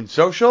Maroon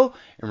Social.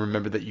 And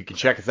remember that you can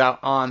check us out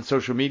on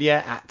social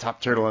media at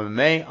Top Turtle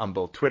MMA on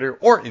both Twitter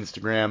or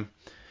Instagram.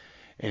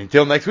 And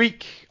until next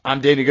week, I'm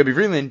Daniel Gubby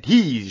Freeland.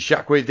 He's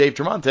Shockwave Dave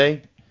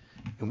Tremonte.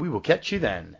 And we will catch you then.